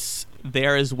it's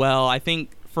there as well. I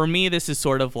think for me, this is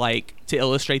sort of like to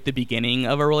illustrate the beginning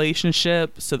of a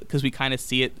relationship. So because we kind of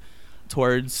see it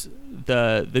towards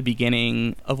the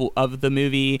beginning of the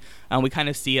movie, we kind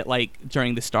of see it like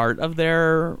during the start of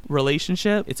their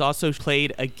relationship. It's also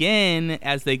played again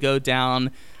as they go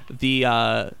down the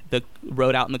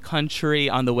road out in the country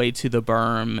on the way to the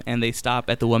berm, and they stop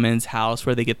at the woman's house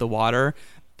where they get the water.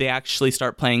 They actually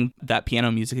start playing that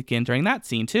piano music again during that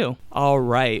scene too. All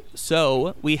right,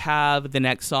 so we have the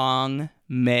next song,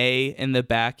 May in the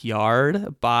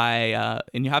Backyard by,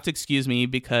 and you have to excuse me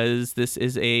because this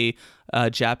is a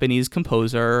Japanese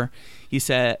composer. He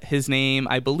said his name,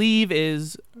 I believe,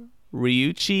 is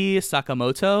Ryuichi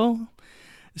Sakamoto.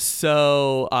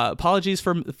 So apologies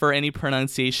for any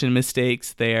pronunciation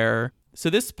mistakes there. So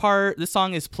this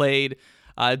song is played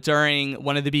during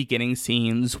one of the beginning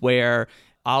scenes where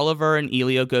Oliver and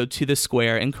Elio go to the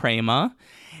square in Crema,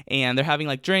 and they're having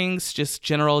like drinks, just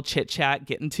general chit chat,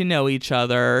 getting to know each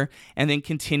other, and then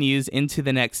continues into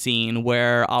the next scene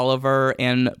where Oliver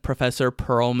and Professor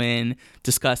Perlman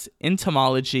discuss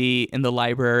entomology in the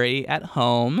library at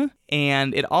home.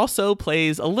 And it also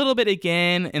plays a little bit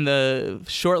again in the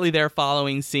shortly there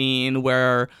following scene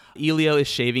where Elio is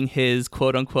shaving his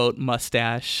quote-unquote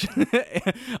mustache.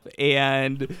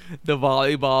 And the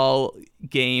volleyball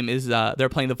game is, they're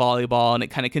playing the volleyball, and it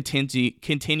kind of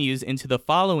continues into the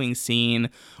following scene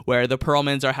where the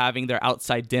Perlmans are having their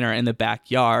outside dinner in the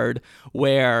backyard,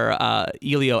 where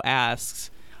Elio asks,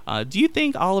 do you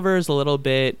think Oliver is a little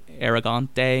bit arrogant?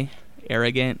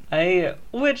 Okay,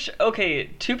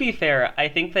 to be fair, I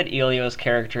think that Elio's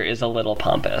character is a little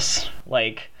pompous.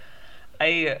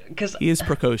 Because he is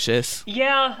precocious.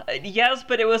 Yeah, yes,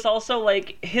 but it was also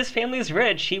like his family's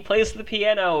rich. He plays the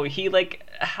piano. He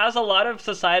has a lot of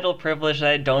societal privilege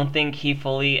that I don't think he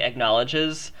fully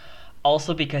acknowledges.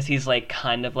 Also because he's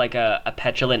kind of like a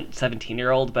petulant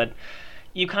 17-year-old, but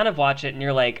you kind of watch it and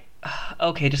you're like,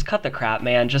 okay, just cut the crap,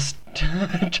 man. Just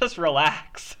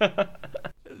relax.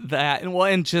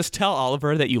 And just tell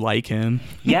Oliver that you like him.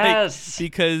 Yes.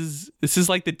 Because this is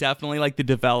definitely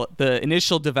the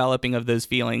initial developing of those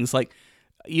feelings.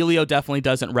 Elio definitely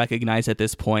doesn't recognize at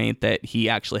this point that he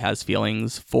actually has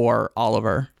feelings for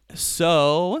Oliver.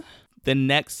 So the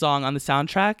next song on the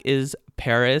soundtrack is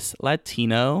Paris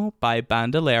Latino by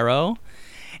Bandolero.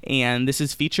 And this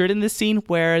is featured in the scene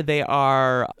where they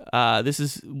are, this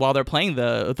is while they're playing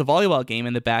the volleyball game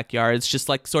in the backyard. It's just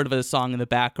sort of a song in the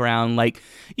background.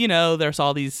 There's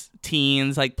all these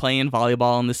teens playing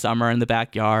volleyball in the summer in the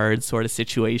backyard sort of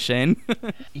situation.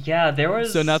 Yeah, there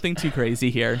was... So nothing too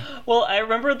crazy here. Well, I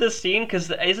remember this scene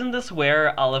because isn't this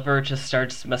where Oliver just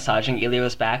starts massaging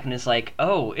Elio's back and is like,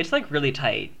 oh, it's really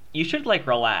tight. You should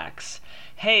relax.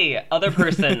 Hey, other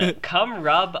person, come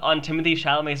rub on Timothée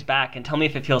Chalamet's back and tell me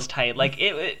if it feels tight.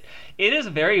 It is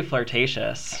very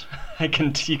flirtatious. You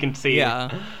can see.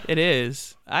 Yeah, it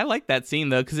is. I like that scene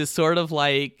though, because it's sort of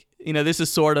this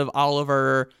is sort of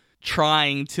Oliver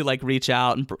trying to reach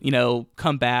out and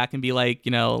come back and be I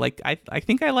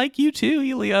think I like you too,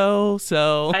 Elio.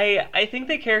 So I think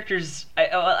the characters,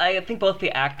 I think both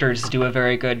the actors do a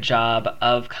very good job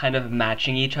of kind of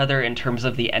matching each other in terms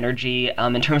of the energy,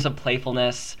 in terms of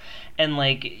playfulness, and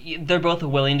they're both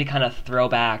willing to kind of throw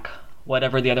back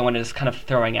whatever the other one is kind of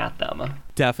throwing at them.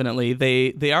 Definitely,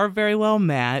 they are very well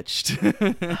matched.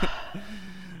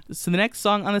 So the next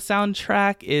song on the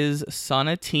soundtrack is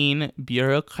Sonatine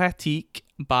Bureaucratique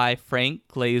by Frank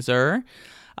Glazer.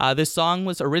 This song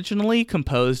was originally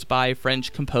composed by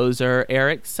French composer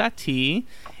Erik Satie.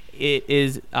 It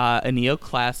is a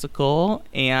neoclassical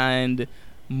and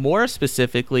more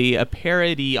specifically a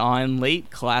parody on late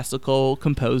classical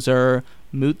composer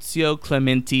Muzio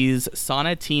Clementi's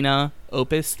Sonatina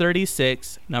Opus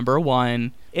 36, number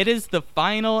 1. It is the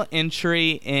final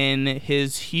entry in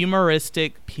his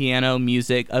humoristic piano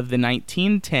music of the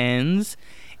 1910s,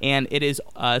 and it is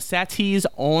Satie's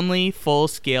only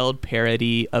full-scaled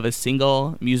parody of a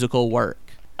single musical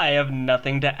work. I have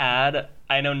nothing to add.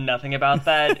 I know nothing about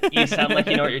that. You sound like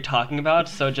you know what you're talking about,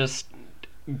 so just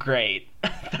great.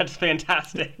 That's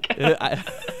fantastic.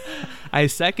 I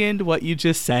second what you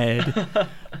just said.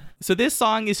 So this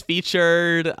song is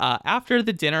featured after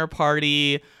the dinner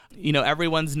party.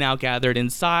 Everyone's now gathered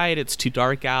inside. It's too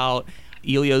dark out.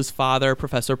 Elio's father,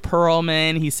 Professor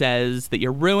Perlman, he says that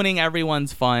you're ruining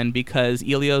everyone's fun because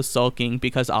Elio's sulking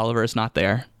because Oliver's not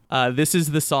there. This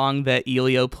is the song that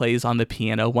Elio plays on the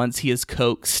piano once he is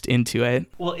coaxed into it.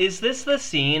 Well, is this the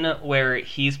scene where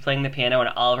he's playing the piano and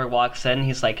Oliver walks in and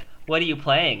he's like, what are you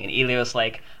playing? And Elio's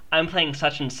like, I'm playing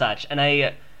such and such.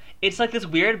 And it's this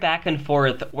weird back and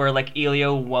forth where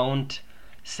Elio won't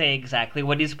say exactly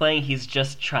what he's playing. He's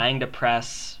just trying to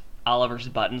press Oliver's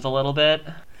buttons a little bit.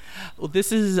 Well,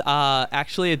 this is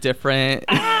actually a different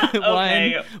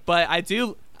okay. one, but I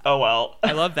do... Oh, well.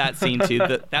 I love that scene, too.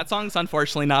 That song's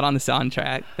unfortunately not on the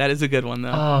soundtrack. That is a good one,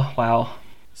 though. Oh, wow.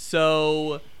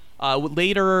 So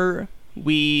later,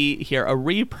 we hear a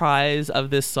reprise of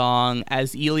this song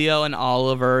as Elio and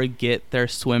Oliver get their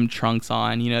swim trunks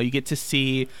on. You get to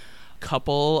see a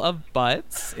couple of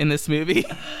butts in this movie.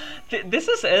 This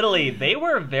is Italy. They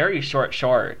wear very short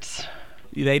shorts.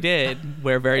 They did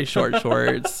wear very short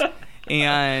shorts.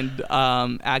 And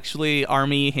actually,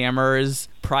 Armie Hammer's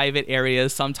private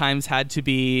areas sometimes had to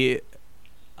be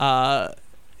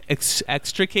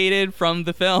extricated from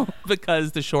the film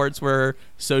because the shorts were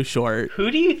so short. Who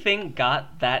do you think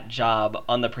got that job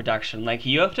on the production? Like,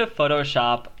 you have to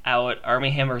Photoshop out Armie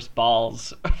Hammer's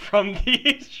balls from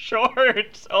these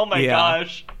shorts. Oh my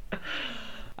gosh.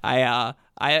 That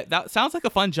sounds like a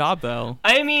fun job, though.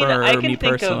 I mean, I can think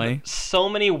personally. of so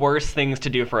many worse things to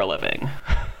do for a living.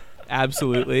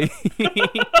 Absolutely.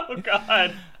 Oh,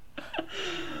 God.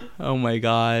 Oh, my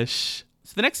gosh.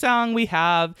 So the next song we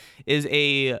have is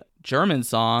a German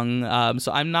song.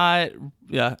 So I'm not...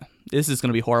 Yeah, this is going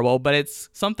to be horrible, but it's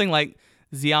something like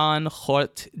Zian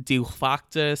hört die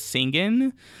Wachte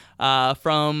singen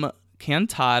from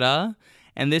Cantata.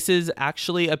 And this is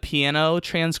actually a piano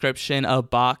transcription of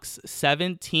Bach's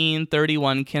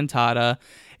 1731 cantata.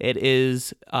 It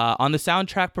is on the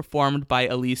soundtrack performed by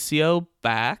Alessio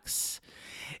Bax.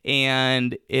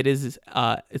 And it's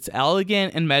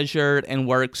elegant and measured and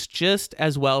works just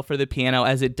as well for the piano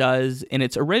as it does in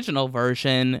its original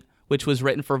version, which was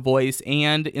written for voice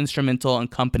and instrumental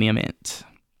accompaniment.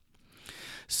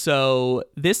 So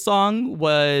this song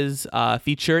was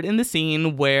featured in the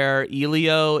scene where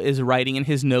Elio is writing in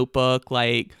his notebook,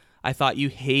 like, I thought you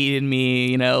hated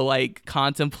me, like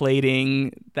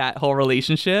contemplating that whole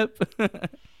relationship.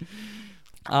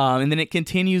 And then it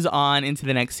continues on into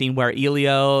the next scene where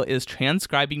Elio is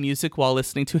transcribing music while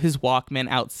listening to his Walkman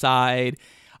outside.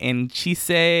 And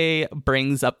Chise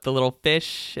brings up the little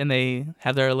fish and they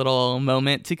have their little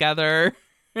moment together.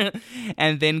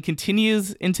 And then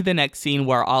continues into the next scene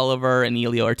where Oliver and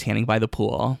Elio are tanning by the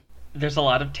pool. There's a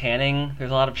lot of tanning.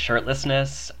 There's a lot of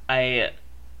shirtlessness. It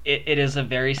is a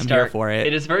very stark... I'm here for it.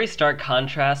 It is very stark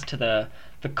contrast to the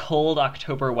cold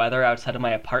October weather outside of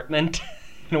my apartment,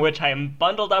 in which I am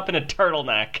bundled up in a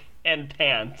turtleneck and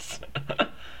pants.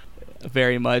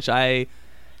 Very much. I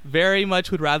very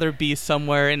much would rather be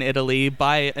somewhere in Italy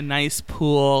by a nice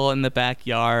pool in the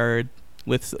backyard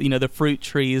with, the fruit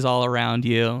trees all around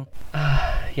you.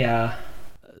 Yeah.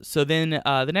 So then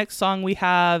the next song we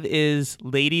have is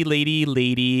Lady, Lady,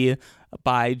 Lady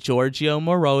by Giorgio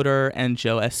Moroder and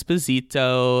Joe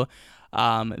Esposito.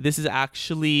 This is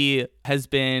actually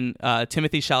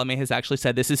Timothy Chalamet has actually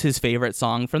said this is his favorite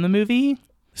song from the movie.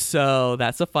 So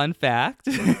that's a fun fact.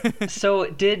 So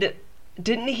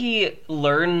didn't he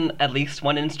learn at least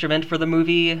one instrument for the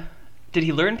movie? Did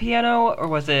he learn piano or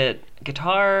was it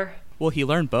guitar? Well, he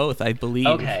learned both, I believe.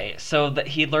 Okay, so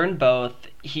he learned both.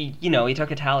 He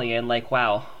took Italian. Like,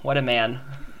 wow, what a man.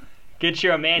 Get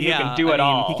you a man who can do it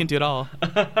all. He can do it all.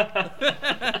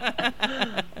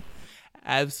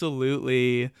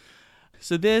 Absolutely.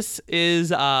 So this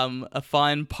is a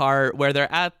fun part where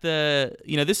they're at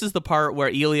this is the part where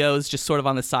Elio is just sort of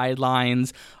on the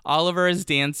sidelines. Oliver is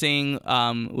dancing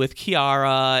with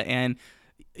Chiara, and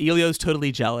Elio's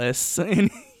totally jealous. And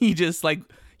he just,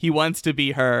 he wants to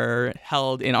be her,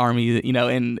 held in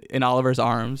in Oliver's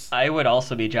arms. I would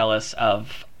also be jealous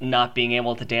of not being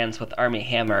able to dance with Armie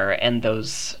Hammer and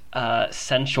those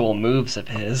sensual moves of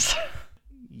his.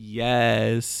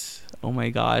 Yes. Oh my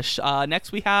gosh.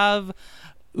 Next we have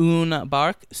Un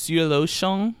Barque sur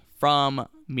l'Ocean from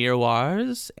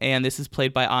Miroirs, and this is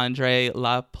played by André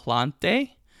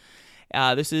Laplante.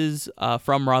 This is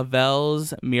from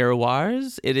Ravel's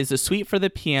Miroirs. It is a suite for the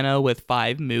piano with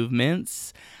 5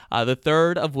 movements, the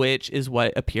third of which is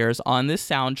what appears on this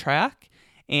soundtrack,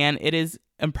 and it is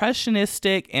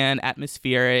impressionistic and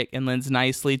atmospheric and lends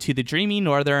nicely to the dreamy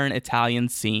northern Italian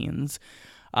scenes.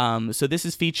 So this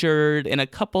is featured in a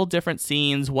couple different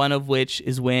scenes, one of which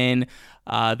is when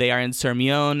they are in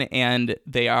Sirmione and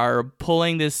they are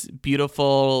pulling this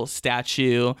beautiful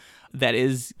statue that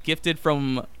is gifted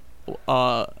from,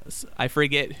 I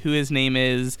forget who his name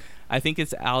is. I think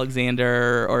it's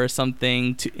Alexander or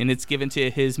something, and it's given to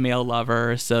his male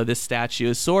lover. So this statue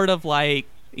is sort of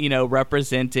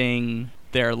representing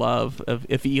their love of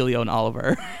Elio and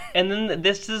Oliver. And then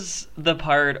this is the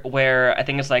part where I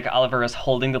think it's Oliver is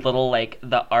holding the little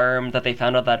the arm that they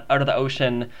found out of the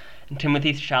ocean, and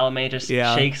Timothy Chalamet just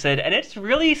shakes it, and it's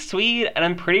really sweet, and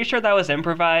I'm pretty sure that was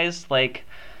improvised.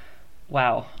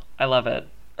 Wow, I love it.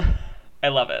 I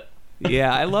love it.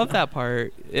 Yeah, I love that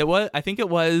part. I think it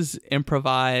was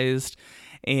improvised,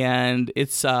 and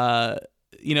it's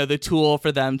the tool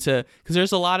for them to, because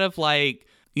there's a lot of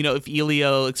if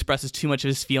Elio expresses too much of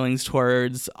his feelings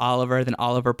towards Oliver, then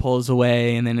Oliver pulls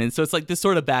away, and so it's this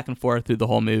sort of back and forth through the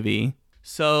whole movie.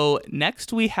 So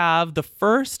next we have the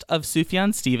first of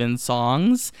Sufjan Stevens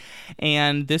songs,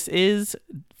 and this is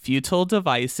Futile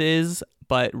Devices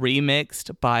but remixed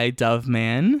by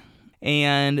Doveman.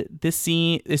 And this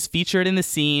scene is featured in the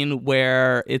scene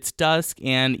where it's dusk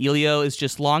and Elio is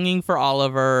just longing for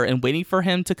Oliver and waiting for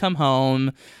him to come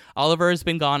home. Oliver has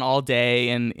been gone all day,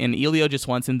 and Elio just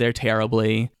wants him there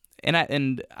terribly.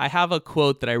 And I have a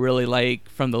quote that I really like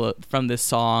from this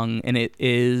song, and it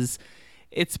is,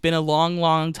 "It's been a long,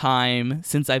 long time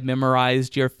since I've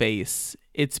memorized your face.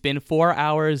 It's been 4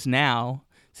 hours now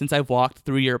since I've walked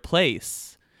through your place."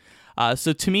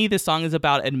 So to me, this song is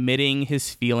about admitting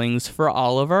his feelings for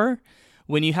Oliver.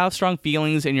 When you have strong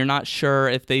feelings and you're not sure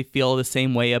if they feel the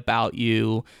same way about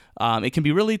you, it can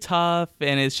be really tough.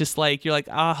 And it's just like, you're like,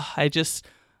 I just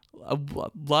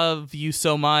love you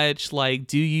so much. Like,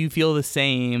 do you feel the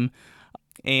same?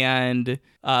 And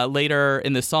later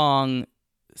in the song,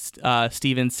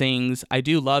 Steven sings, "I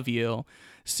do love you."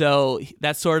 So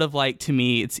that's sort of like, to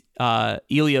me, it's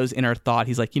Elio's inner thought.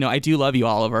 He's like, I do love you,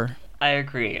 Oliver. I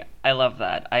agree. I love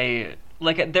that.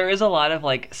 There is a lot of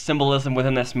like symbolism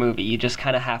within this movie. You just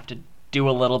kind of have to do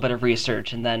a little bit of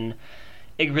research, and then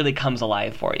it really comes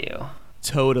alive for you.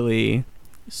 Totally.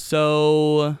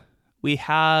 So we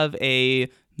have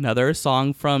another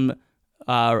song from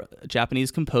Japanese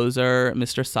composer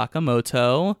Mr.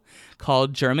 Sakamoto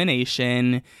called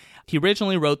Germination. He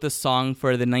originally wrote this song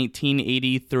for the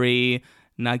 1983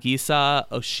 Nagisa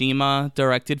Oshima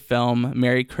directed film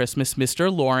Merry Christmas,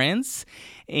 Mr. Lawrence,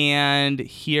 and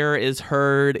here is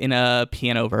heard in a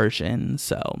piano version.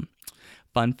 So,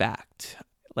 fun fact.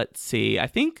 Let's see. I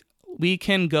think we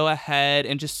can go ahead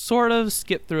and just sort of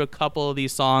skip through a couple of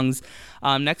these songs.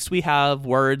 Next, we have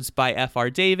Words by F.R.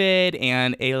 David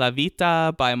and E La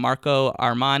Vita by Marco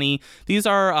Armani. These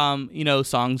are,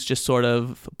 songs just sort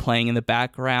of playing in the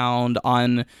background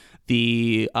on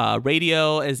the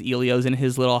radio as Elio's in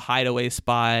his little hideaway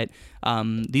spot.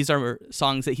 These are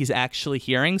songs that he's actually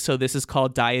hearing. So this is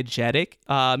called diegetic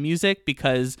music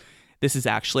because this is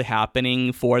actually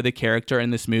happening for the character in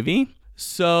this movie.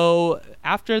 So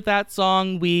after that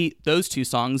song, those two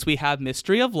songs, we have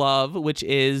Mystery of Love, which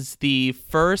is the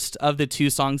first of the two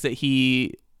songs that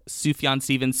Sufjan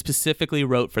Stevens specifically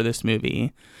wrote for this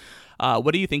movie.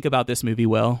 What do you think about this movie,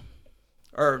 Will?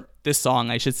 Or this song,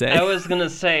 I should say. I was going to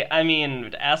say,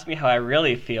 ask me how I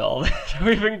really feel.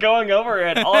 We've been going over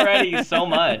it already so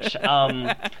much.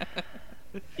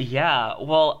 Yeah,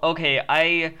 well, okay,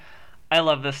 I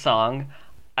love this song.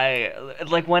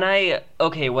 When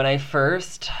I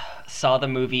first saw the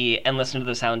movie and listened to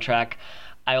the soundtrack,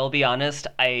 I will be honest,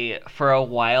 for a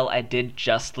while I did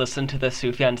just listen to the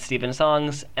Sufjan Stevens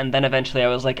songs, and then eventually I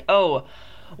was like, oh,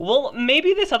 well,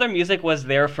 maybe this other music was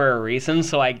there for a reason,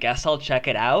 so I guess I'll check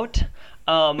it out.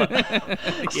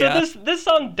 Yeah. So this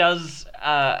song does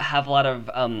have a lot of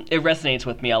it resonates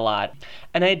with me a lot,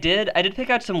 and I did pick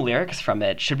out some lyrics from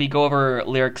it. Should we go over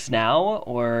lyrics now,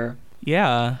 or?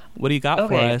 Yeah, what do you got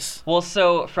for us? Well,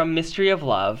 so from Mystery of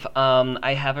Love,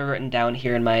 I have it written down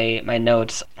here in my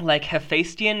notes. Like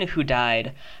Hephaestion who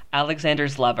died,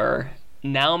 Alexander's lover,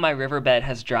 now my riverbed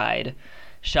has dried.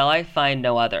 Shall I find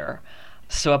no other?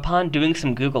 So upon doing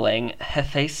some Googling,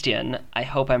 Hephaestion, I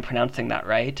hope I'm pronouncing that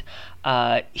right,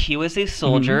 he was a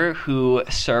soldier who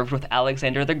served with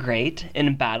Alexander the Great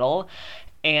in battle,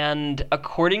 and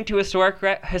according to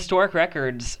historic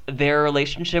records, their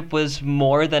relationship was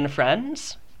more than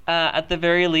friends, at the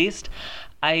very least.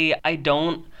 I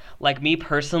don't, like me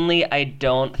personally, I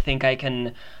don't think I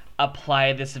can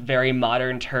apply this very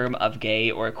modern term of gay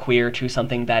or queer to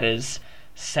something that is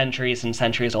centuries and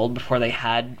centuries old before they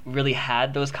really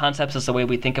had those concepts as the way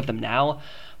we think of them now.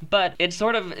 But it's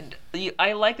sort of,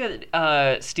 I like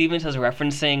that Stevens is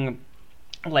referencing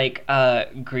like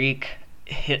Greek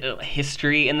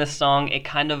history in this song. It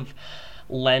kind of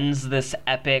lends this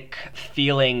epic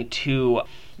feeling to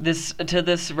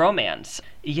this romance.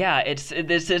 Yeah, it's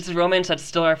a romance that's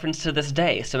still referenced to this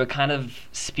day, so it kind of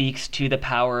speaks to the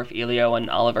power of Elio and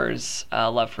Oliver's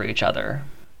love for each other.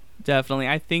 Definitely.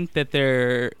 I think that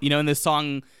they're, in this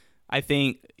song, I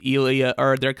think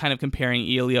they're kind of comparing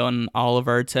Elio and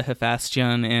Oliver to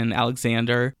Hephaestion and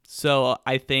Alexander. So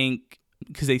I think,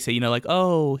 because they say,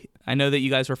 oh, I know that you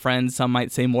guys were friends. Some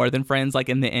might say more than friends, like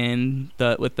in the end,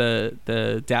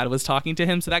 the dad was talking to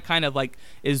him. So that kind of like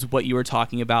is what you were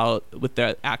talking about with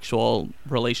the actual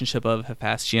relationship of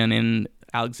Hephaestion and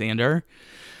Alexander.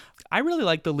 I really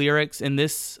like the lyrics in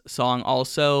this song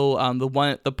also.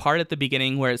 The part at the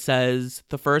beginning where it says,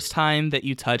 "The first time that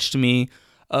you touched me,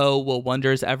 oh, will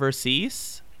wonders ever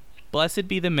cease? Blessed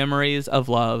be the memories of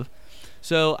love."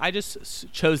 So I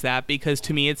just chose that because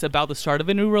to me it's about the start of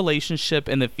a new relationship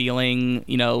and the feeling,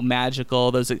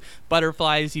 magical, those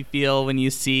butterflies you feel when you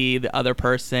see the other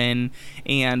person,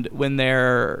 and when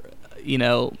they're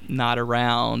not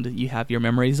around, you have your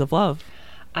memories of love.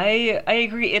 I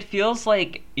agree. It feels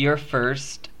like your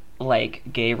first like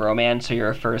gay romance or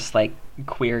your first like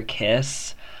queer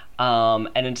kiss.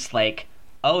 And it's like,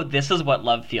 oh, this is what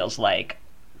love feels like.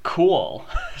 Cool.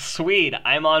 Sweet.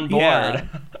 I'm on board.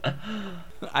 Yeah.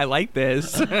 I like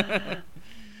this.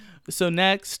 So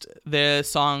next, the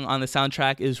song on the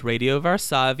soundtrack is Radio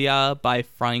Varsavia by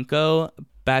Franco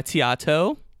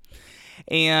Battiato.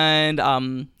 And,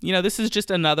 this is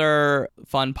just another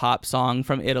fun pop song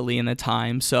from Italy in the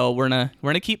time. So we're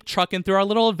gonna keep trucking through our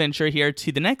little adventure here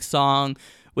to the next song,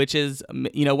 which is,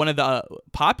 one of the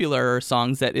popular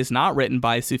songs that is not written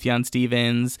by Sufjan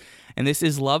Stevens. And this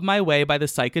is Love My Way by the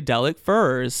Psychedelic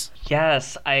Furs.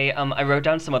 Yes, I wrote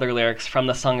down some other lyrics from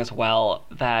the song as well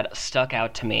that stuck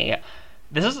out to me.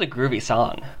 This is a groovy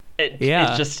song.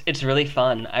 It's really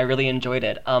fun. I really enjoyed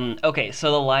it. Okay,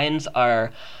 so the lines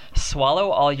are, swallow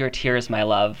all your tears, my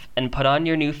love, and put on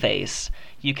your new face.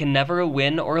 You can never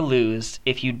win or lose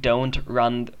if you don't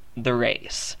run the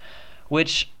race.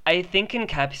 Which I think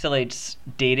encapsulates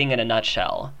dating in a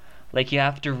nutshell. Like, you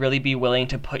have to really be willing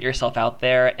to put yourself out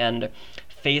there and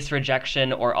face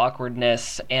rejection or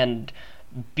awkwardness and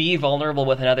be vulnerable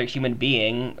with another human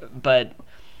being. But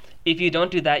if you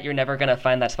don't do that, you're never going to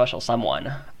find that special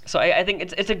someone. So I think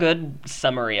it's a good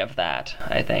summary of that,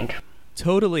 I think.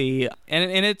 Totally.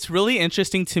 And it's really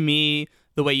interesting to me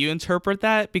the way you interpret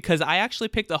that, because I actually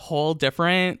picked a whole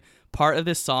different part of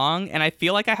this song, and I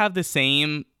feel like I have the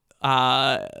same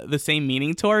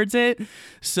meaning towards it.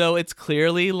 So it's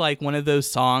clearly like one of those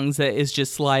songs that is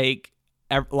just like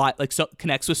so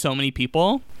connects with so many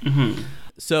people. Mm-hmm.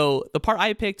 So the part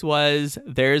I picked was,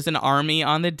 there's an army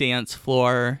on the dance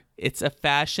floor. It's a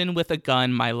fashion with a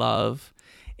gun, my love.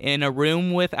 In a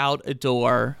room without a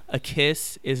door, a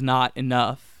kiss is not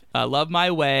enough. Love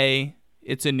my way.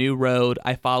 It's a new road.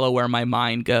 I follow where my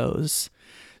mind goes.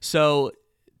 So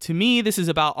to me, this is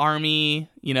about Army,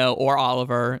 or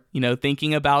Oliver,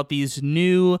 thinking about these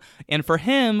new, and for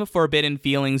him, forbidden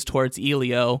feelings towards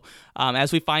Elio.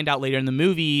 As we find out later in the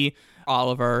movie,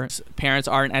 Oliver's parents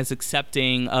aren't as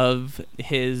accepting of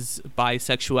his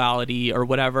bisexuality or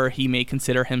whatever he may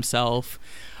consider himself.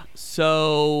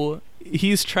 So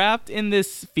he's trapped in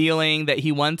this feeling that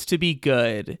he wants to be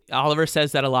good. Oliver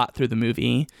says that a lot through the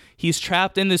movie. He's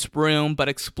trapped in this room, but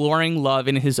exploring love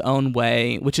in his own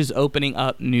way, which is opening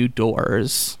up new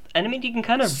doors. And I mean, you can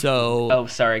kind of... Oh,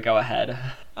 sorry, go ahead.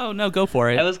 Oh, no, go for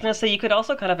it. I was going to say, you could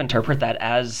also kind of interpret that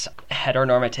as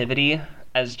heteronormativity,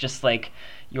 as just like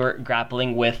you're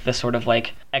grappling with the sort of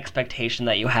like expectation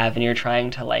that you have, and you're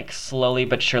trying to like slowly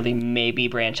but surely maybe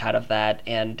branch out of that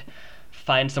and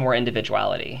find some more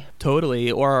individuality. Totally.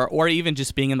 Or even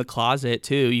just being in the closet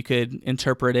too. You could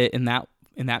interpret it in that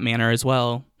manner as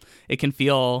well. It can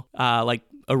feel like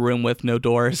a room with no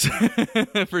doors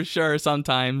for sure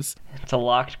sometimes. It's a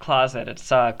locked closet. It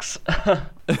sucks.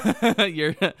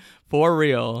 You're for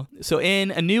real. So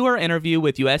in a newer interview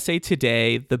with USA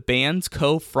Today, the band's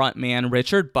co-frontman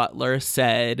Richard Butler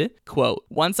said, quote,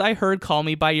 "Once I heard Call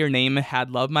Me By Your Name had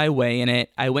Love My Way in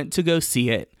it, I went to go see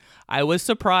it. I was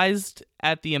surprised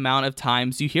at the amount of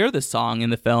times you hear the song in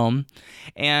the film.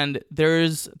 And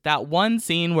there's that one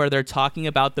scene where they're talking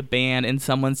about the band and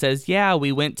someone says, yeah,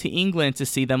 we went to England to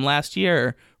see them last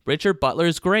year. Richard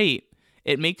Butler's great.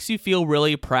 It makes you feel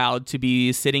really proud to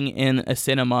be sitting in a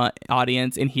cinema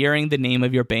audience and hearing the name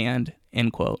of your band,"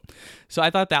 end quote. So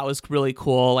I thought that was really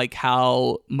cool, like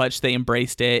how much they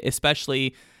embraced it,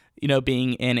 especially,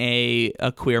 being in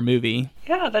a queer movie.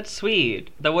 Yeah, that's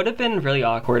sweet. That would have been really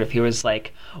awkward if he was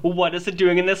like, what is it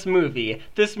doing in this movie?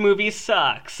 This movie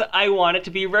sucks. I want it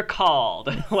to be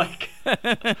recalled. Like,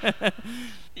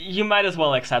 you might as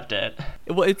well accept it.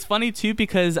 Well, it's funny, too,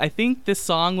 because I think this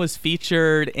song was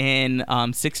featured in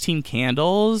 16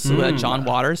 Candles, a John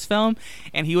Waters film,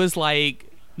 and he was like,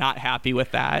 not happy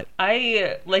with that.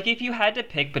 If you had to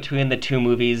pick between the two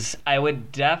movies, I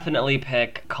would definitely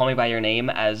pick Call Me By Your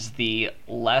Name as the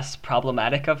less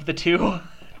problematic of the two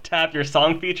to have your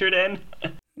song featured in.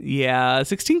 Yeah,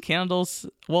 16 Candles.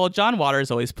 Well, John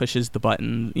Waters always pushes the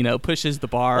button, pushes the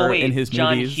bar in his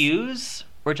John movies. John Hughes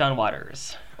or John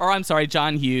Waters? Or I'm sorry,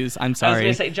 John Hughes. I'm sorry. I was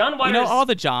going to say, John Waters all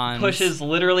the Johns. Pushes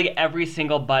literally every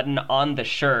single button on the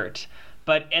shirt.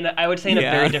 But I would say in a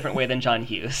very different way than John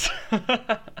Hughes.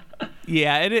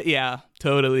 Yeah,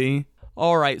 totally.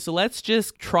 All right, so let's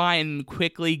just try and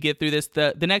quickly get through this.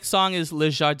 The next song is Le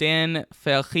Jardin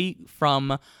Féerique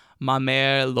from Ma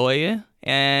Mère Loye,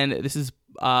 and this is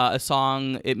a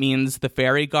song. It means the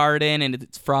fairy garden, and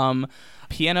it's from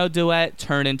piano duet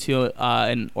turned into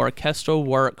an orchestral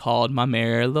work called Ma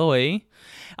Mère Loi.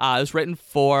 It was written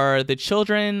for the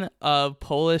children of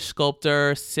Polish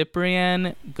sculptor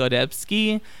Cyprian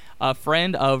Godebski, a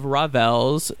friend of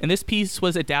Ravel's, and this piece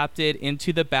was adapted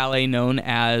into the ballet known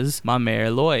as Ma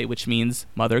Mère Loi, which means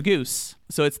Mother Goose.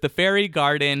 So it's the fairy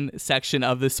garden section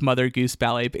of this Mother Goose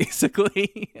ballet,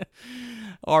 basically.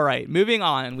 All right, moving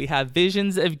on. We have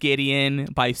Visions of Gideon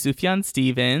by Sufjan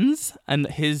Stevens, and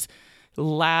his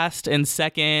last and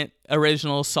second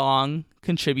original song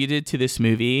contributed to this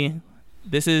movie.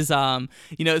 This is,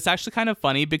 it's actually kind of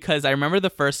funny because I remember the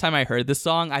first time I heard this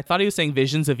song, I thought he was saying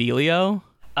Visions of Elio.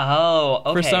 Oh,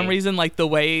 okay. For some reason, like the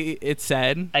way it's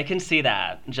said. I can see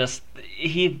that. Just,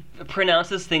 he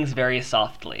pronounces things very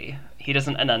softly. He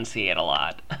doesn't enunciate a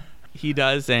lot. He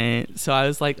doesn't. So I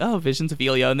was like, oh, Visions of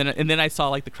Elio. And then I saw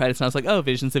like the credits and I was like, oh,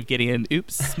 Visions of Gideon.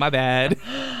 Oops, my bad.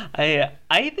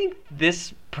 I think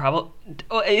this probably...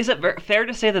 is it fair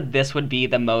to say that this would be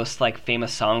the most like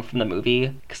famous song from the movie?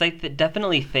 Because I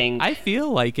definitely think... I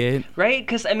feel like it. Right?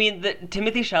 Because, I mean,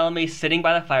 Timothée Chalamet sitting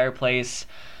by the fireplace,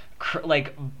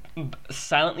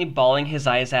 silently bawling his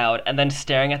eyes out and then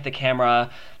staring at the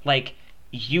camera, like,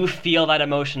 you feel that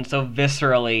emotion so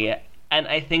viscerally. And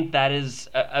I think that is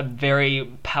a very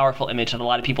powerful image that a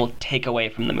lot of people take away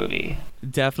from the movie.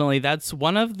 Definitely. That's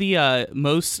one of the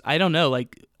most, I don't know,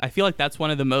 like, I feel like that's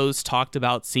one of the most talked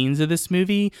about scenes of this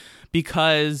movie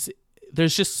because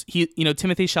there's just,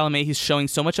 Timothée Chalamet, he's showing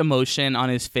so much emotion on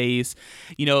his face.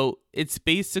 It's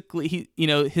basically,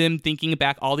 him thinking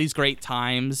back all these great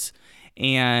times.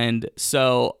 And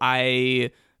so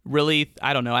I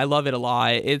don't know, I love it a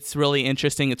lot. It's really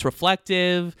interesting. It's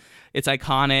reflective. It's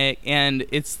iconic, and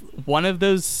it's one of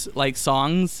those like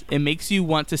songs, it makes you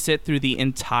want to sit through the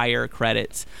entire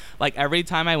credits. Like every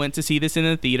time I went to see this in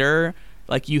the theater,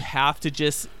 like you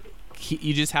just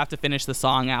have to finish the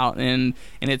song out and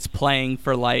it's playing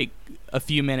for like a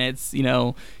few minutes,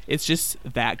 it's just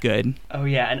that good. Oh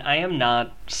yeah, and I am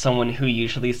not someone who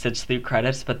usually sits through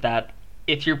credits, but that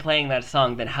if you're playing that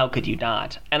song, then how could you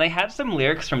not? And I had some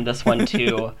lyrics from this one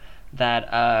too.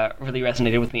 That really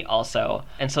resonated with me also.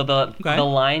 And so the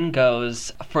line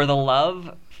goes, "For the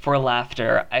love, for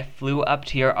laughter, I flew up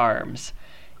to your arms.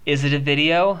 Is it a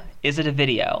video? Is it a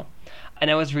video?" And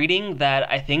I was reading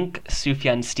that I think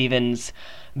Sufjan Stevens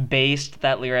based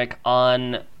that lyric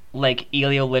on like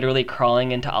Elio literally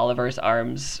crawling into Oliver's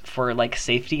arms for like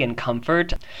safety and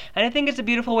comfort. And I think it's a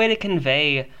beautiful way to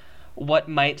convey what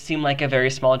might seem like a very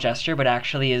small gesture, but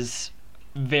actually is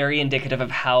very indicative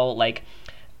of how like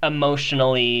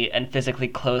emotionally and physically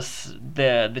close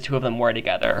the two of them were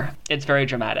together. It's very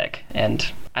dramatic, and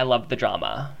I love the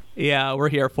drama. Yeah, we're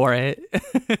here for it.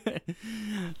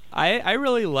 I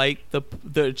really like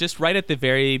the just right at the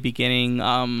very beginning,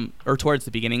 or towards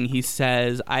the beginning, he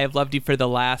says, "I have loved you for the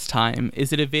last time.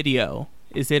 Is it a video?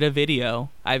 Is it a video?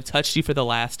 I've touched you for the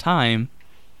last time.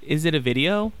 Is it a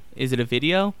video? Is it a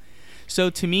video?" So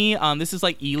to me, this is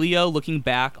like Elio looking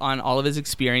back on all of his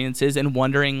experiences and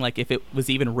wondering like if it was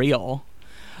even real.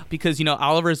 Because,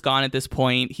 Oliver's gone at this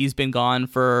point. He's been gone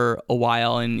for a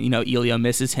while and, Elio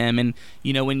misses him. And,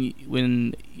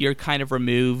 when you're kind of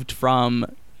removed from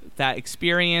that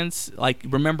experience, like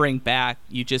remembering back,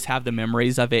 you just have the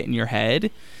memories of it in your head.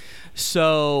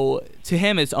 So to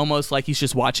him, it's almost like he's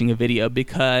just watching a video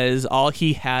because all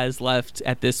he has left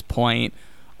at this point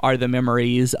are the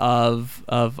memories of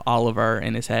Oliver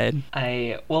in his head.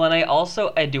 I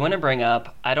do want to bring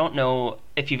up, I don't know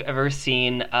if you've ever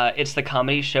seen, it's the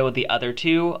comedy show The Other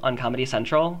Two on Comedy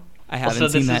Central. I haven't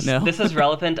seen that, no. This is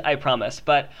relevant, I promise.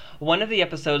 But one of the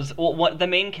episodes, the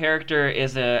main character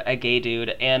is a gay dude,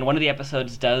 and one of the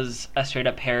episodes does a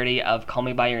straight-up parody of Call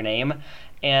Me By Your Name.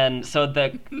 And so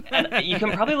and you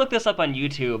can probably look this up on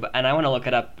YouTube, and I want to look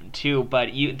it up too, but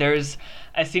there's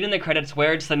a scene in the credits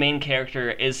where it's the main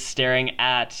character is staring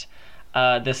at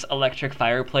this electric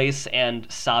fireplace and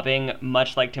sobbing,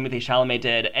 much like Timothée Chalamet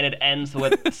did, and it ends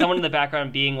with someone in the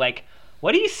background being like,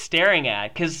 "What are you staring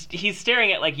at?" Because he's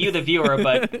staring at like you, the viewer,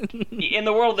 but in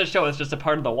the world of the show, it's just a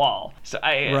part of the wall. So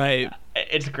right.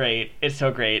 It's great. It's so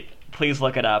great. Please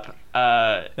look it up.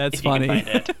 That's if funny. You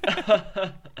can find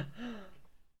it.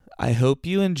 I hope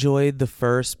you enjoyed the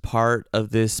first part of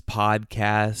this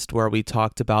podcast where we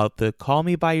talked about the Call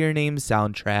Me By Your Name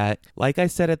soundtrack. Like I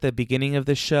said at the beginning of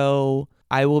the show,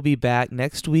 I will be back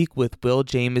next week with Will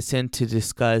Jameson to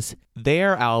discuss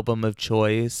their album of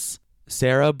choice,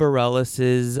 Sarah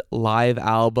Bareilles' live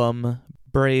album,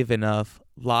 Brave Enough,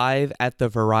 live at the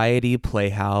Variety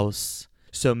Playhouse.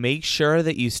 So make sure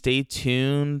that you stay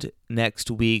tuned next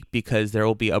week because there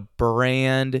will be a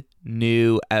brand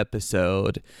new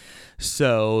episode.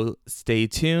 So stay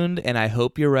tuned, and I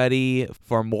hope you're ready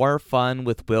for more fun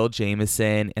with Will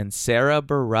Jamieson and Sarah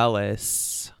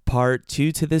Bareilles. Part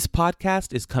 2 to this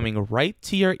podcast is coming right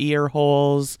to your ear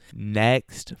holes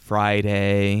next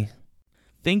Friday.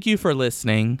 Thank you for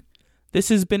listening. This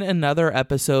has been another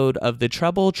episode of the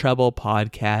Trouble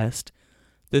podcast.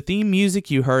 The theme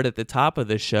music you heard at the top of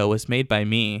the show was made by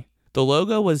me. The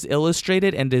logo was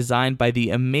illustrated and designed by the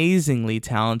amazingly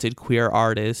talented queer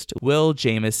artist, Will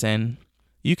Jamieson.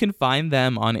 You can find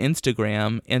them on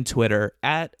Instagram and Twitter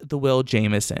at The Will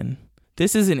Jamieson.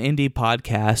 This is an indie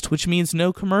podcast, which means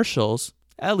no commercials,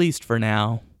 at least for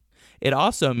now. It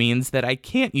also means that I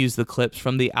can't use the clips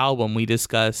from the album we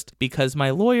discussed because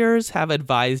my lawyers have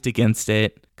advised against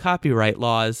it. Copyright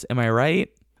laws, am I right?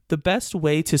 The best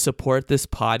way to support this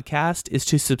podcast is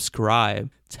to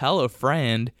subscribe, tell a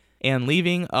friend, and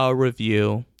leaving a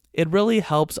review. It really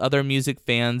helps other music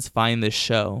fans find this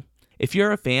show. If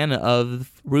you're a fan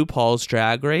of RuPaul's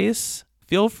Drag Race,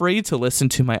 feel free to listen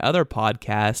to my other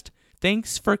podcast,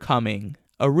 Thanks for Coming,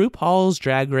 a RuPaul's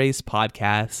Drag Race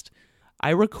podcast.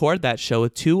 I record that show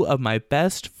with two of my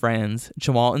best friends,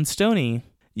 Jamal and Stoney.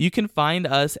 You can find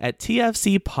us at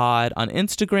TFC Pod on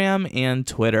Instagram and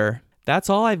Twitter. That's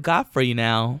all I've got for you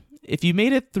now. If you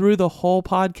made it through the whole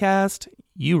podcast,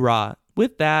 you rock.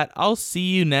 With that, I'll see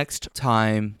you next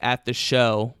time at the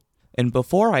show. And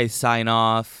before I sign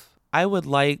off, I would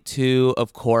like to,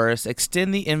 of course,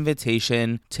 extend the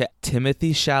invitation to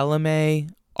Timothy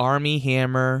Chalamet, Armie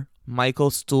Hammer,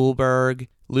 Michael Stuhlbarg,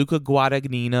 Luca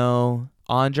Guadagnino,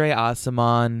 Andre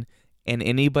Aciman, and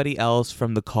anybody else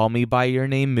from the Call Me By Your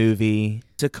Name movie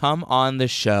to come on the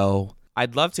show.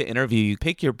 I'd love to interview you,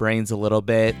 pick your brains a little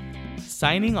bit.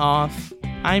 Signing off,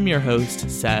 I'm your host,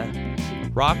 Seth.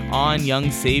 Rock on,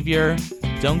 young savior.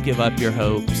 Don't give up your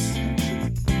hopes.